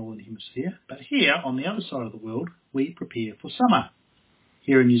Halloween in the Northern Hemisphere, but here, on the other side of the world, we prepare for summer.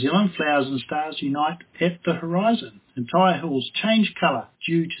 Here in New Zealand, flowers and stars unite at the horizon. Entire hills change colour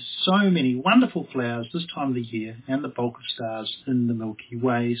due to so many wonderful flowers this time of the year and the bulk of stars in the Milky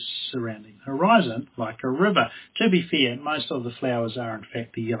Way surrounding the horizon like a river. To be fair, most of the flowers are in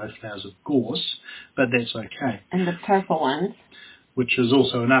fact the yellow flowers of gorse, but that's okay. And the purple ones. Which is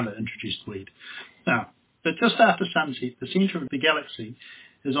also another introduced weed. Now, but just after sunset, the centre of the galaxy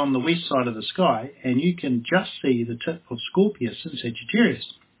is on the west side of the sky, and you can just see the tip of Scorpius and Sagittarius,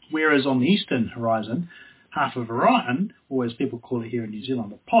 whereas on the eastern horizon, half of Orion, or as people call it here in New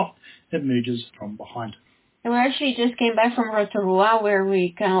Zealand, the pot, emerges from behind. And we actually just came back from Rotorua, where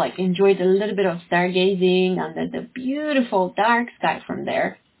we kind of like enjoyed a little bit of stargazing under the beautiful dark sky from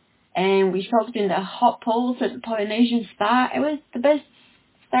there. And we stopped in the hot poles at the Polynesian Spa. It was the best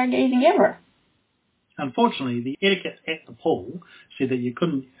stargazing ever. Unfortunately, the etiquette at the pool said that you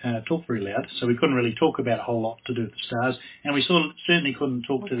couldn't talk very loud, so we couldn't really talk about a whole lot to do with the stars, and we certainly couldn't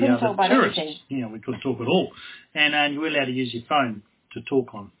talk to the other tourists. We couldn't talk at all. And you were allowed to use your phone to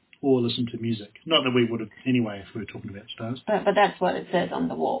talk on or listen to music. Not that we would have anyway if we were talking about stars. But that's what it says on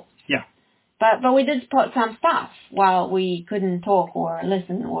the wall. Yeah. But we did spot some stuff while we couldn't talk or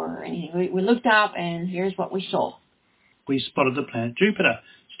listen or anything. We looked up and here's what we saw. We spotted the planet Jupiter,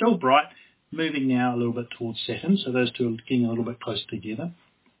 still bright, moving now a little bit towards Saturn, so those two are getting a little bit closer together.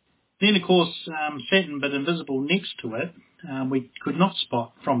 Then, of course, Saturn, but invisible next to it, we could not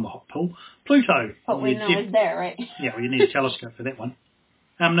spot from the hot pool, Pluto. But we know it's there, right? Yeah, well, you need a telescope for that one.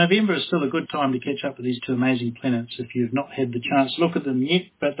 November is still a good time to catch up with these two amazing planets if you've not had the chance to look at them yet,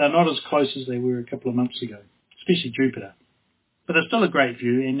 but they're not as close as they were a couple of months ago, especially Jupiter. But they're still a great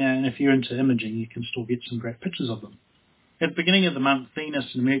view, and if you're into imaging, you can still get some great pictures of them. At the beginning of the month, Venus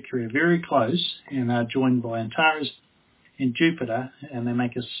and Mercury are very close and are joined by Antares and Jupiter, and they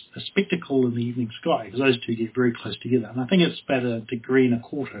make a spectacle in the evening sky because those two get very close together. And I think it's about 1.25 degrees.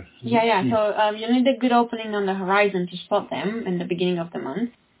 Yeah. So you need a good opening on the horizon to spot them in the beginning of the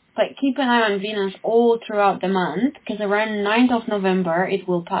month. But keep an eye on Venus all throughout the month, because around 9th of November it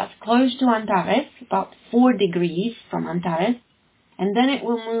will pass close to Antares, about 4 degrees from Antares. And then it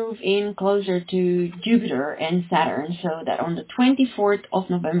will move in closer to Jupiter and Saturn, so that on the 24th of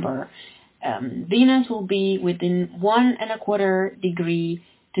November, Venus will be within 1.25 degrees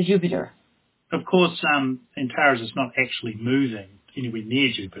to Jupiter. Of course, Antares is not actually moving anywhere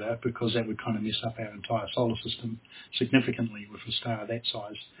near Jupiter because that would kind of mess up our entire solar system significantly with a star that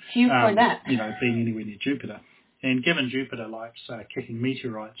size. Few for that. Being anywhere near Jupiter. And given Jupiter likes kicking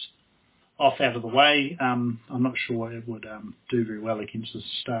meteorites off out of the way, I'm not sure it would do very well against a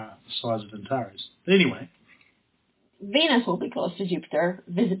star the size of Antares. But anyway, Venus will be close to Jupiter,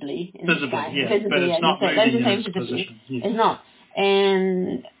 visibly in the sky. Yeah, visibly, but it's not moving in its position. Yeah. It's not.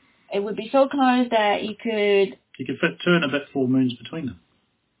 And it would be so close that you could... You could fit 2 and a bit full moons between them.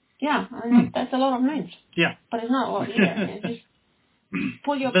 Yeah, and that's a lot of moons. Yeah. But it's not a lot either. Just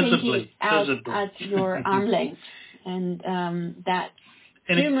pull your pinky out at your arm length, and that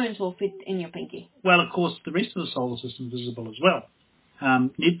 2 moons will fit in your pinky. Well, of course, the rest of the solar system is visible as well.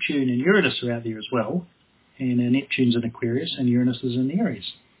 Neptune and Uranus are out there as well, and Neptune's in Aquarius and Uranus is in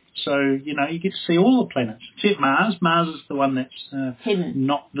Aries. So, you get to see all the planets, except Mars. Mars is the one that's hidden,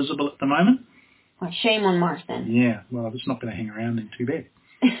 not visible at the moment. Well, shame on Mars then. Yeah, well, it's not going to hang around then too bad.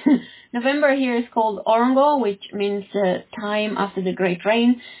 November here is called Orongo, which means time after the Great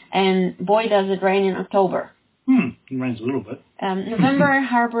Rain, and boy does it rain in October. It rains a little bit. November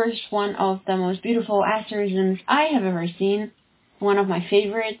harbors one of the most beautiful asterisms I have ever seen, one of my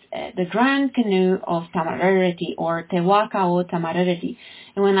favorites, the Grand Canoe of Tamarareti, or Te Waka o Tamarareti.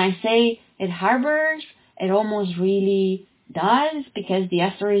 And when I say it harbors, it almost really does, because the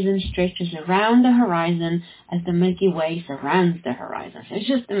asterism stretches around the horizon as the Milky Way surrounds the horizon. So it's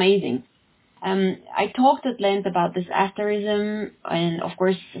just amazing. I talked at length about this asterism, and of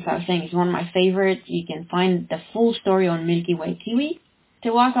course, as I was saying, it's one of my favorites. You can find the full story on Milky Way TV. Te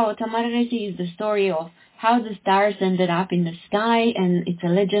Waka o Tamarareti is the story of how the stars ended up in the sky, and it's a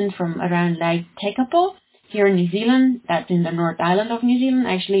legend from around Lake Tekapo here in New Zealand. That's in the North Island of New Zealand.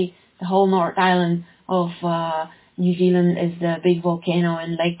 Actually, the whole North Island of New Zealand is the big volcano,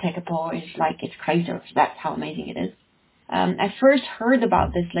 and Lake Tekapo is like its crater. So that's how amazing it is. I first heard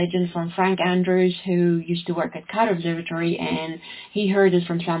about this legend from Frank Andrews, who used to work at Carter Observatory, and he heard it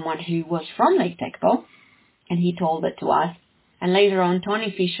from someone who was from Lake Tekapo, and he told it to us. And later on,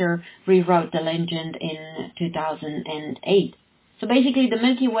 Tony Fisher rewrote the legend in 2008. So basically, the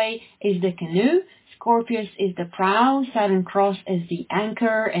Milky Way is the canoe, Scorpius is the prow, Southern Cross is the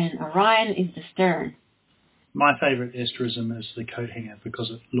anchor, and Orion is the stern. My favourite asterism is the coat hanger,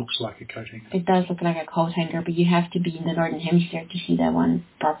 because it looks like a coat hanger. It does look like a coat hanger, but you have to be in the Northern Hemisphere to see that one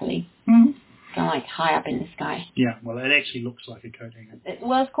properly. Mm-hmm. Kind of like high up in the sky. Yeah, well, it actually looks like a coat hanger.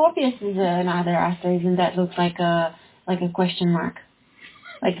 Well, Scorpius is another asterism that looks like a question mark.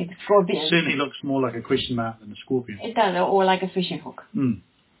 Like a scorpion. It certainly looks more like a question mark than a scorpion. It does, or like a fishing hook. Mm.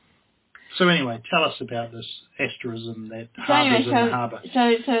 So anyway, tell us about this asterism that harbours in the harbour.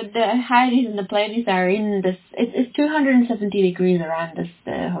 So the Hyades and the Pleiades are in this. It's 270 degrees around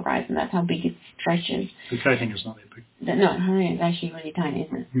the horizon. That's how big it stretches. The coat hanger's not that big. No, it's actually really tiny,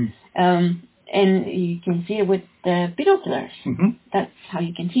 isn't it? And you can see it with the binoculars. Mm-hmm. That's how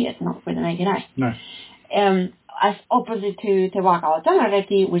you can see it, not with the naked eye. No. As opposite to Te Waka o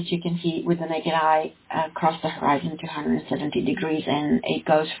Tamarareti, which you can see with the naked eye across the horizon 270 degrees, and it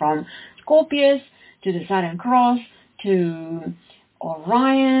goes from Scorpius to the Southern Cross to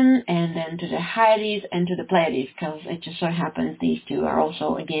Orion, and then to the Hyades and to the Pleiades, because it just so happens these two are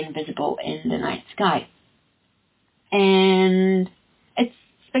also again visible in the night sky. And it's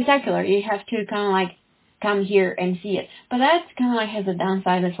spectacular. You have to kind of like come here and see it. But that kind of like has a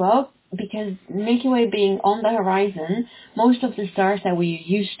downside as well, because Milky Way being on the horizon, most of the stars that we're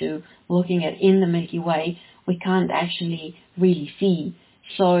used to looking at in the Milky Way, we can't actually really see.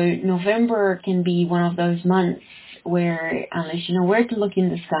 So November can be one of those months where, unless you know where to look in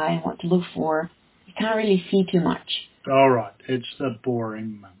the sky and what to look for, you can't really see too much. All right, it's the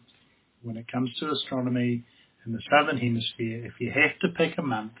boring month. When it comes to astronomy in the Southern Hemisphere, if you have to pick a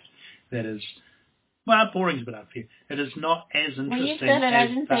month that is, well, boring's a bit unfair. It is not as interesting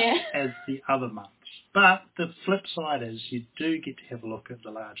as the other months. But the flip side is you do get to have a look at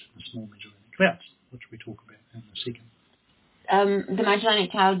the large and the small Magellanic Clouds, which we talk about in a second. The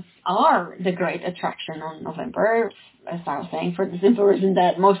Magellanic Clouds are the great attraction on November, as I was saying, for the simple reason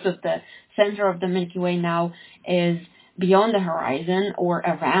that most of the center of the Milky Way now is beyond the horizon or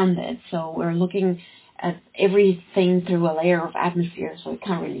around it. So we're looking at everything through a layer of atmosphere, so we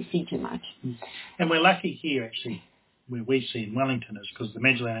can't really see too much. And we're lucky here, actually, where we see in Wellington, is because the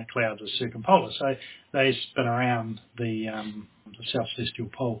Magellanic Clouds are circumpolar, so they spin around the south celestial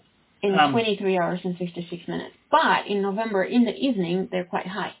pole. In 23 hours and 56 minutes. But in November, in the evening, they're quite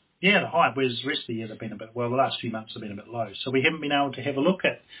high. Yeah, they're high, whereas the rest of the year they've been the last few months have been a bit low. So we haven't been able to have a look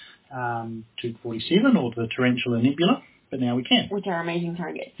at 247 or the Tarantula Nebula, but now we can. Which are amazing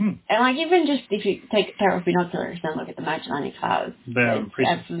targets. And like even just if you take a pair of binoculars and look at the Magellanic Clouds, it's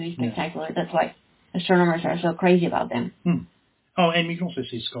absolutely spectacular. Yeah. That's why astronomers are so crazy about them. Oh, and we can also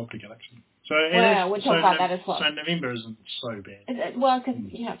see Sculptor Galaxy. So we'll talk about that as well. So November isn't so bad. Well, because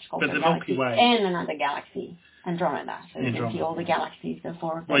you have Sculptor Galaxy and another galaxy, Andromeda. So you can see all the galaxies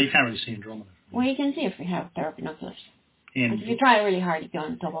before. Well, you can't really see Andromeda. Well, you can see if you have a pair of binoculars. And if you try really hard, you go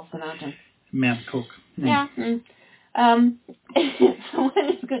on top of the mountain. Mount Cook. Yeah. So when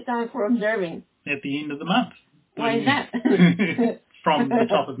is a good time for observing? At the end of the month. Why is that? From the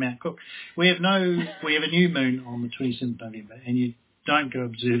top of Mount Cook. We have a new moon on the 27th of November, and you don't go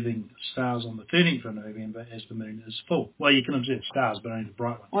observing stars on the 13th of November as the moon is full. Well, you can observe stars, but only the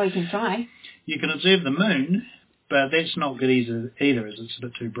bright ones. Or you can try. You can observe the moon, but that's not good either as it's a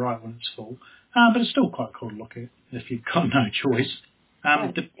bit too bright when it's full. But it's still quite cool to look at if you've got no choice.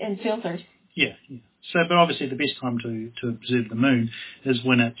 And filters. Yeah. So, but obviously the best time to observe the moon is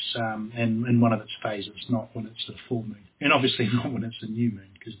when it's in one of its phases, not when it's a full moon. And obviously not when it's a new moon,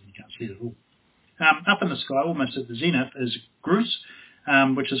 because you can't see it at all. Up in the sky, almost at the zenith, is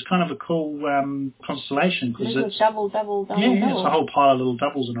Grus, which is kind of a cool constellation. Because it's double. Yeah, it's a whole pile of little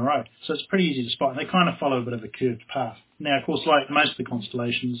doubles in a row. So it's pretty easy to spot. They kind of follow a bit of a curved path. Now, of course, like most of the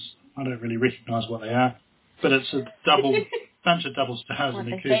constellations, I don't really recognise what they are, but it's a bunch of double stars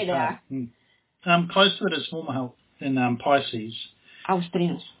in a curved path. Close to it is Fomalhaut in Pisces.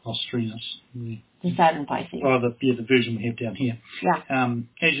 Austrinus. Yeah. The Saturn Pisces. Oh, the version we have down here. Yeah.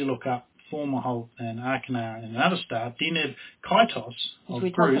 As you look up, Fomalhaut and Arcana and another star, Deneb Kaitos of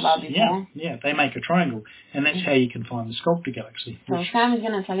we Grus, talked about before. Yeah, they make a triangle, and that's how you can find the Sculptor Galaxy. So Sam is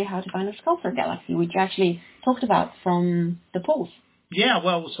going to tell you how to find the Sculptor Galaxy, which you actually talked about from the poles. Yeah,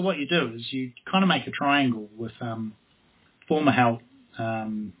 well, so what you do is you kind of make a triangle with Fomalhaut,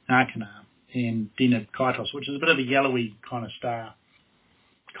 Arcana, and Deneb Kaitos, which is a bit of a yellowy kind of star,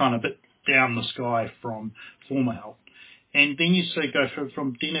 kind of a bit down the sky from Fomalhaut. And then you go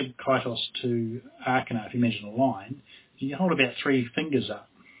from Deneb Kaitos to Arcana, if you imagine a line, you hold about 3 fingers up.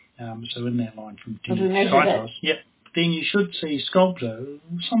 So in that line from Deneb Kaitos, then you should see Sculptor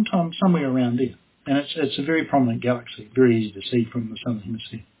somewhere around there. And it's a very prominent galaxy, very easy to see from the southern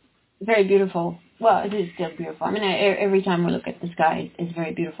hemisphere. Very beautiful. Well, it is still beautiful. I mean, every time we look at the sky, it's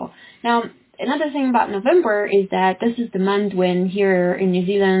very beautiful. Now, another thing about November is that this is the month when here in New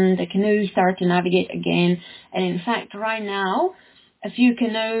Zealand the canoes start to navigate again. And in fact, right now, a few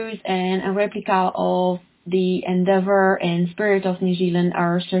canoes and a replica of the Endeavour and Spirit of New Zealand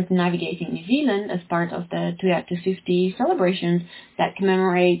are circumnavigating New Zealand as part of the 250 celebrations that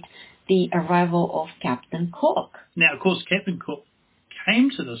commemorate the arrival of Captain Cook. Now, of course, Captain Cook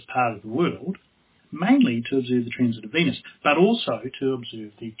came to this part of the world mainly to observe the transit of Venus, but also to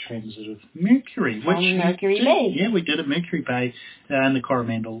observe the transit of Mercury. From Mercury Bay. Yeah, we did at Mercury Bay in the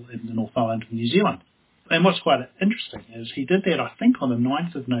Coromandel in the North Island of New Zealand. And what's quite interesting is he did that, I think, on the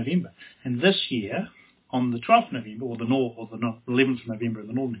 9th of November. And this year, on the 12th of November, or the 11th of November in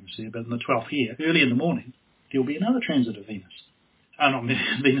the Northern Hemisphere, but on the 12th here, early in the morning, there'll be another transit of Venus. Not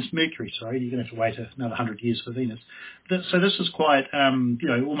Venus, Mercury, sorry. You're going to have to wait another 100 years for Venus. So this is quite,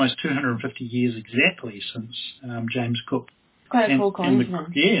 almost 250 years exactly since James Cook. Quite a cool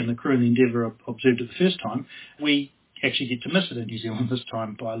coincidence. And the crew in the Endeavour observed it the first time. We actually get to miss it in New Zealand this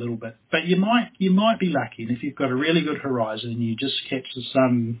time by a little bit. But you might be lucky, and if you've got a really good horizon and you just catch the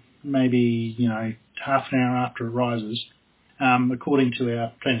sun maybe, half an hour after it rises, according to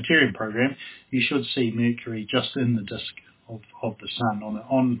our planetarium program, you should see Mercury just in the disk of the sun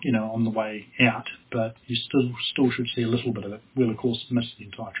on the way out, but you still should see a little bit of it. We'll of course miss the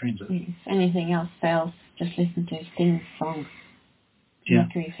entire transit. If anything else fails, just listen to Sting's song.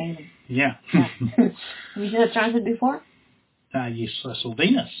 Mercury failing. Yeah. Have you seen that transit before? Yes, I saw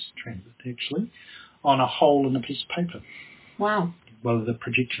Venus transit actually on a hole in a piece of paper. Wow. Well, the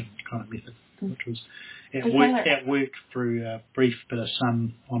projection kind of method, which was at work through a brief bit of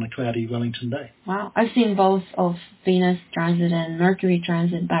sun on a cloudy Wellington day. Wow. I've seen both of Venus transit and Mercury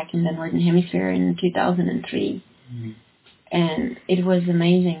transit back in the Northern Hemisphere in 2003. Mm. And it was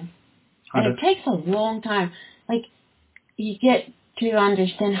amazing. And it takes a long time. Like, you get to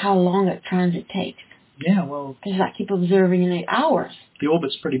understand how long a transit takes. Yeah, well... Because I keep observing in 8 hours. The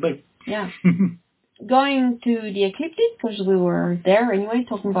orbit's pretty big. Yeah. Going to the ecliptic, because we were there anyway,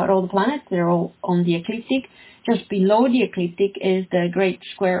 talking about all the planets. They're all on the ecliptic. Just below the ecliptic is the Great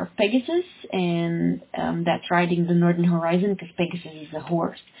Square of Pegasus, and that's riding the northern horizon, because Pegasus is a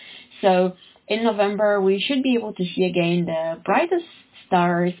horse. So in November, we should be able to see again the brightest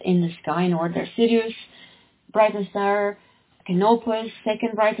stars in the sky in order. Sirius, brightest star. Canopus,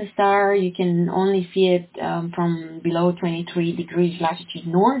 second brightest star. You can only see it from below 23 degrees latitude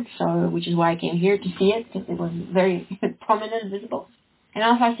north, which is why I came here to see it, because it was very prominent, visible. And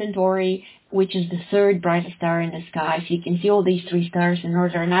Alpha Centauri, which is the third brightest star in the sky. So you can see all these 3 stars in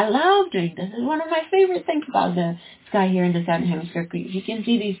order, and I love doing this. It's one of my favorite things about the sky here in the Southern Hemisphere. You can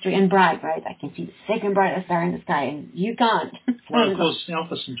see these 3, and brag, right? I can see the second brightest star in the sky, and you can't. Well, of course,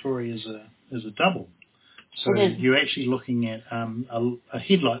 Alpha Centauri is is a double. So you're actually looking at a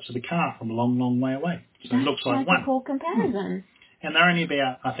headlights of a car from a long, long way away. So it looks like one. That's a cool comparison. And they're only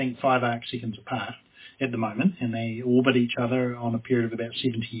about, I think, 5 arc seconds apart at the moment, and they orbit each other on a period of about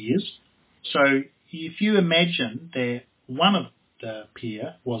 70 years. So if you imagine that one of the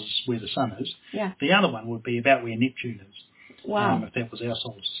pair was where the Sun is, the other one would be about where Neptune is. Wow. If that was our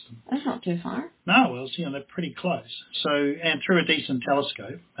solar system. That's not too far. No, well, they're pretty close. So, and through a decent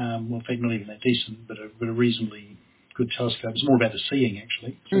telescope, well, in fact, not even that decent, but a reasonably good telescope. It's more about the seeing,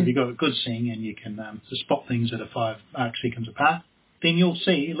 actually. So if you've got a good seeing and you can spot things that are 5 arc seconds apart, then you'll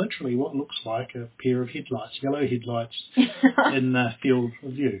see literally what looks like a pair of headlights, yellow headlights, in the field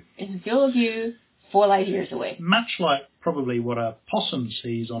of view. In the field of view, 4 light years away. Much like probably what a possum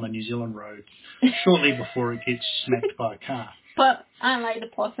sees on a New Zealand road shortly before it gets smacked by a car. But unlike the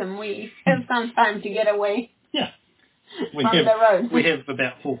possum, we have some time to get away from the road. We have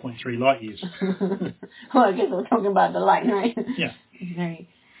about 4.3 light years. Well, I guess we're talking about the light, right? Yeah. Very.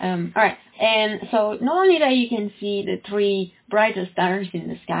 All right. And so not only that you can see the 3 brightest stars in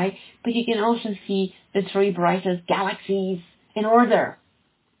the sky, but you can also see the 3 brightest galaxies in order.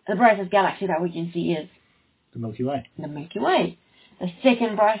 The brightest galaxy that we can see is the Milky Way. The Milky Way. The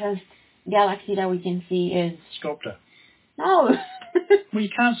second brightest galaxy that we can see is Sculptor. No. Well, you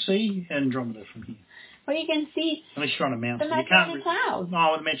can't see Andromeda from here. Well, you can see unless you're on a mountain. The Magellanic Cloud. No,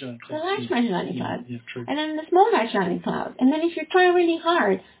 I would imagine the large Magellanic Cloud. Yeah, true. And then the small Magellanic Cloud. And then if you try really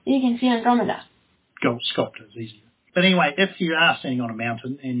hard, you can see Andromeda. Sculptor is easier. But anyway, if you are standing on a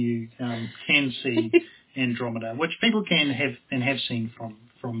mountain and you can see Andromeda, which people can have and have seen from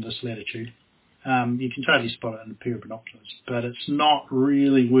this latitude, you can totally spot it in a pair of binoculars. But it's not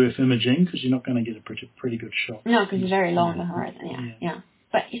really worth imaging because you're not going to get a pretty good shot. No, because it's very low on the horizon, yeah.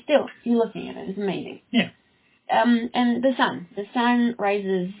 But still, you're looking at it. It's amazing. Yeah. And the sun. The sun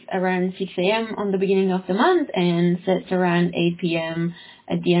rises around 6 a.m. on the beginning of the month and sets around 8 p.m.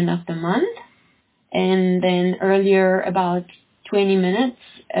 at the end of the month. And then earlier, about 20 minutes,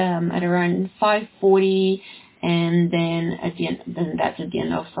 at around 5:40, and then at the end, then that's at the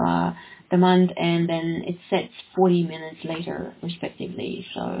end of the month, and then it sets 40 minutes later, respectively.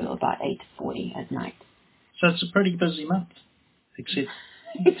 So about 8:40 at night. So it's a pretty busy month, except.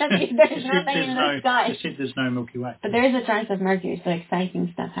 There's nothing in the sky. Except there's no Milky Way. But there is a chance of Mercury, so exciting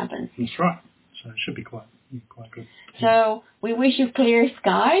stuff happens. That's right. So it should be quite good. So we wish you clear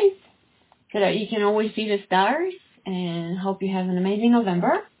skies so that you can always see the stars, and hope you have an amazing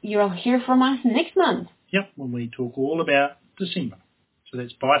November. You'll hear from us next month. Yep, when we talk all about December. So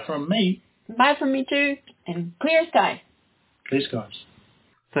that's bye from me. Bye from me too, and clear skies. Clear skies.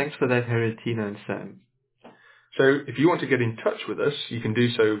 Thanks for that, Haritina and Sam. So if you want to get in touch with us, you can do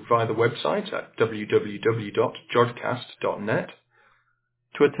so via the website at www.jodcast.net,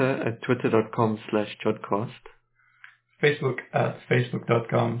 Twitter at twitter.com/jodcast, Facebook at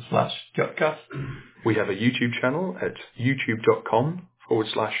facebook.com/jodcast. We have a YouTube channel at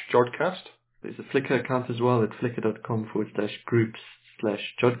youtube.com/jodcast. There's a Flickr account as well at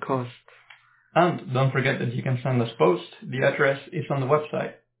flickr.com/groups/jodcast. And don't forget that you can send us post. The address is on the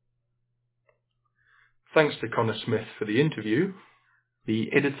website. Thanks to Connor Smith for the interview.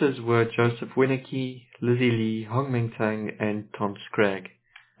 The editors were Joseph Winicki, Lizzie Lee, Hong Ming Tang, and Tom Scragg.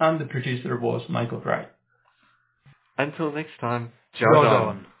 And the producer was Michael Wright. Until next time,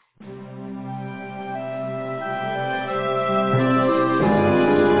 Jod on.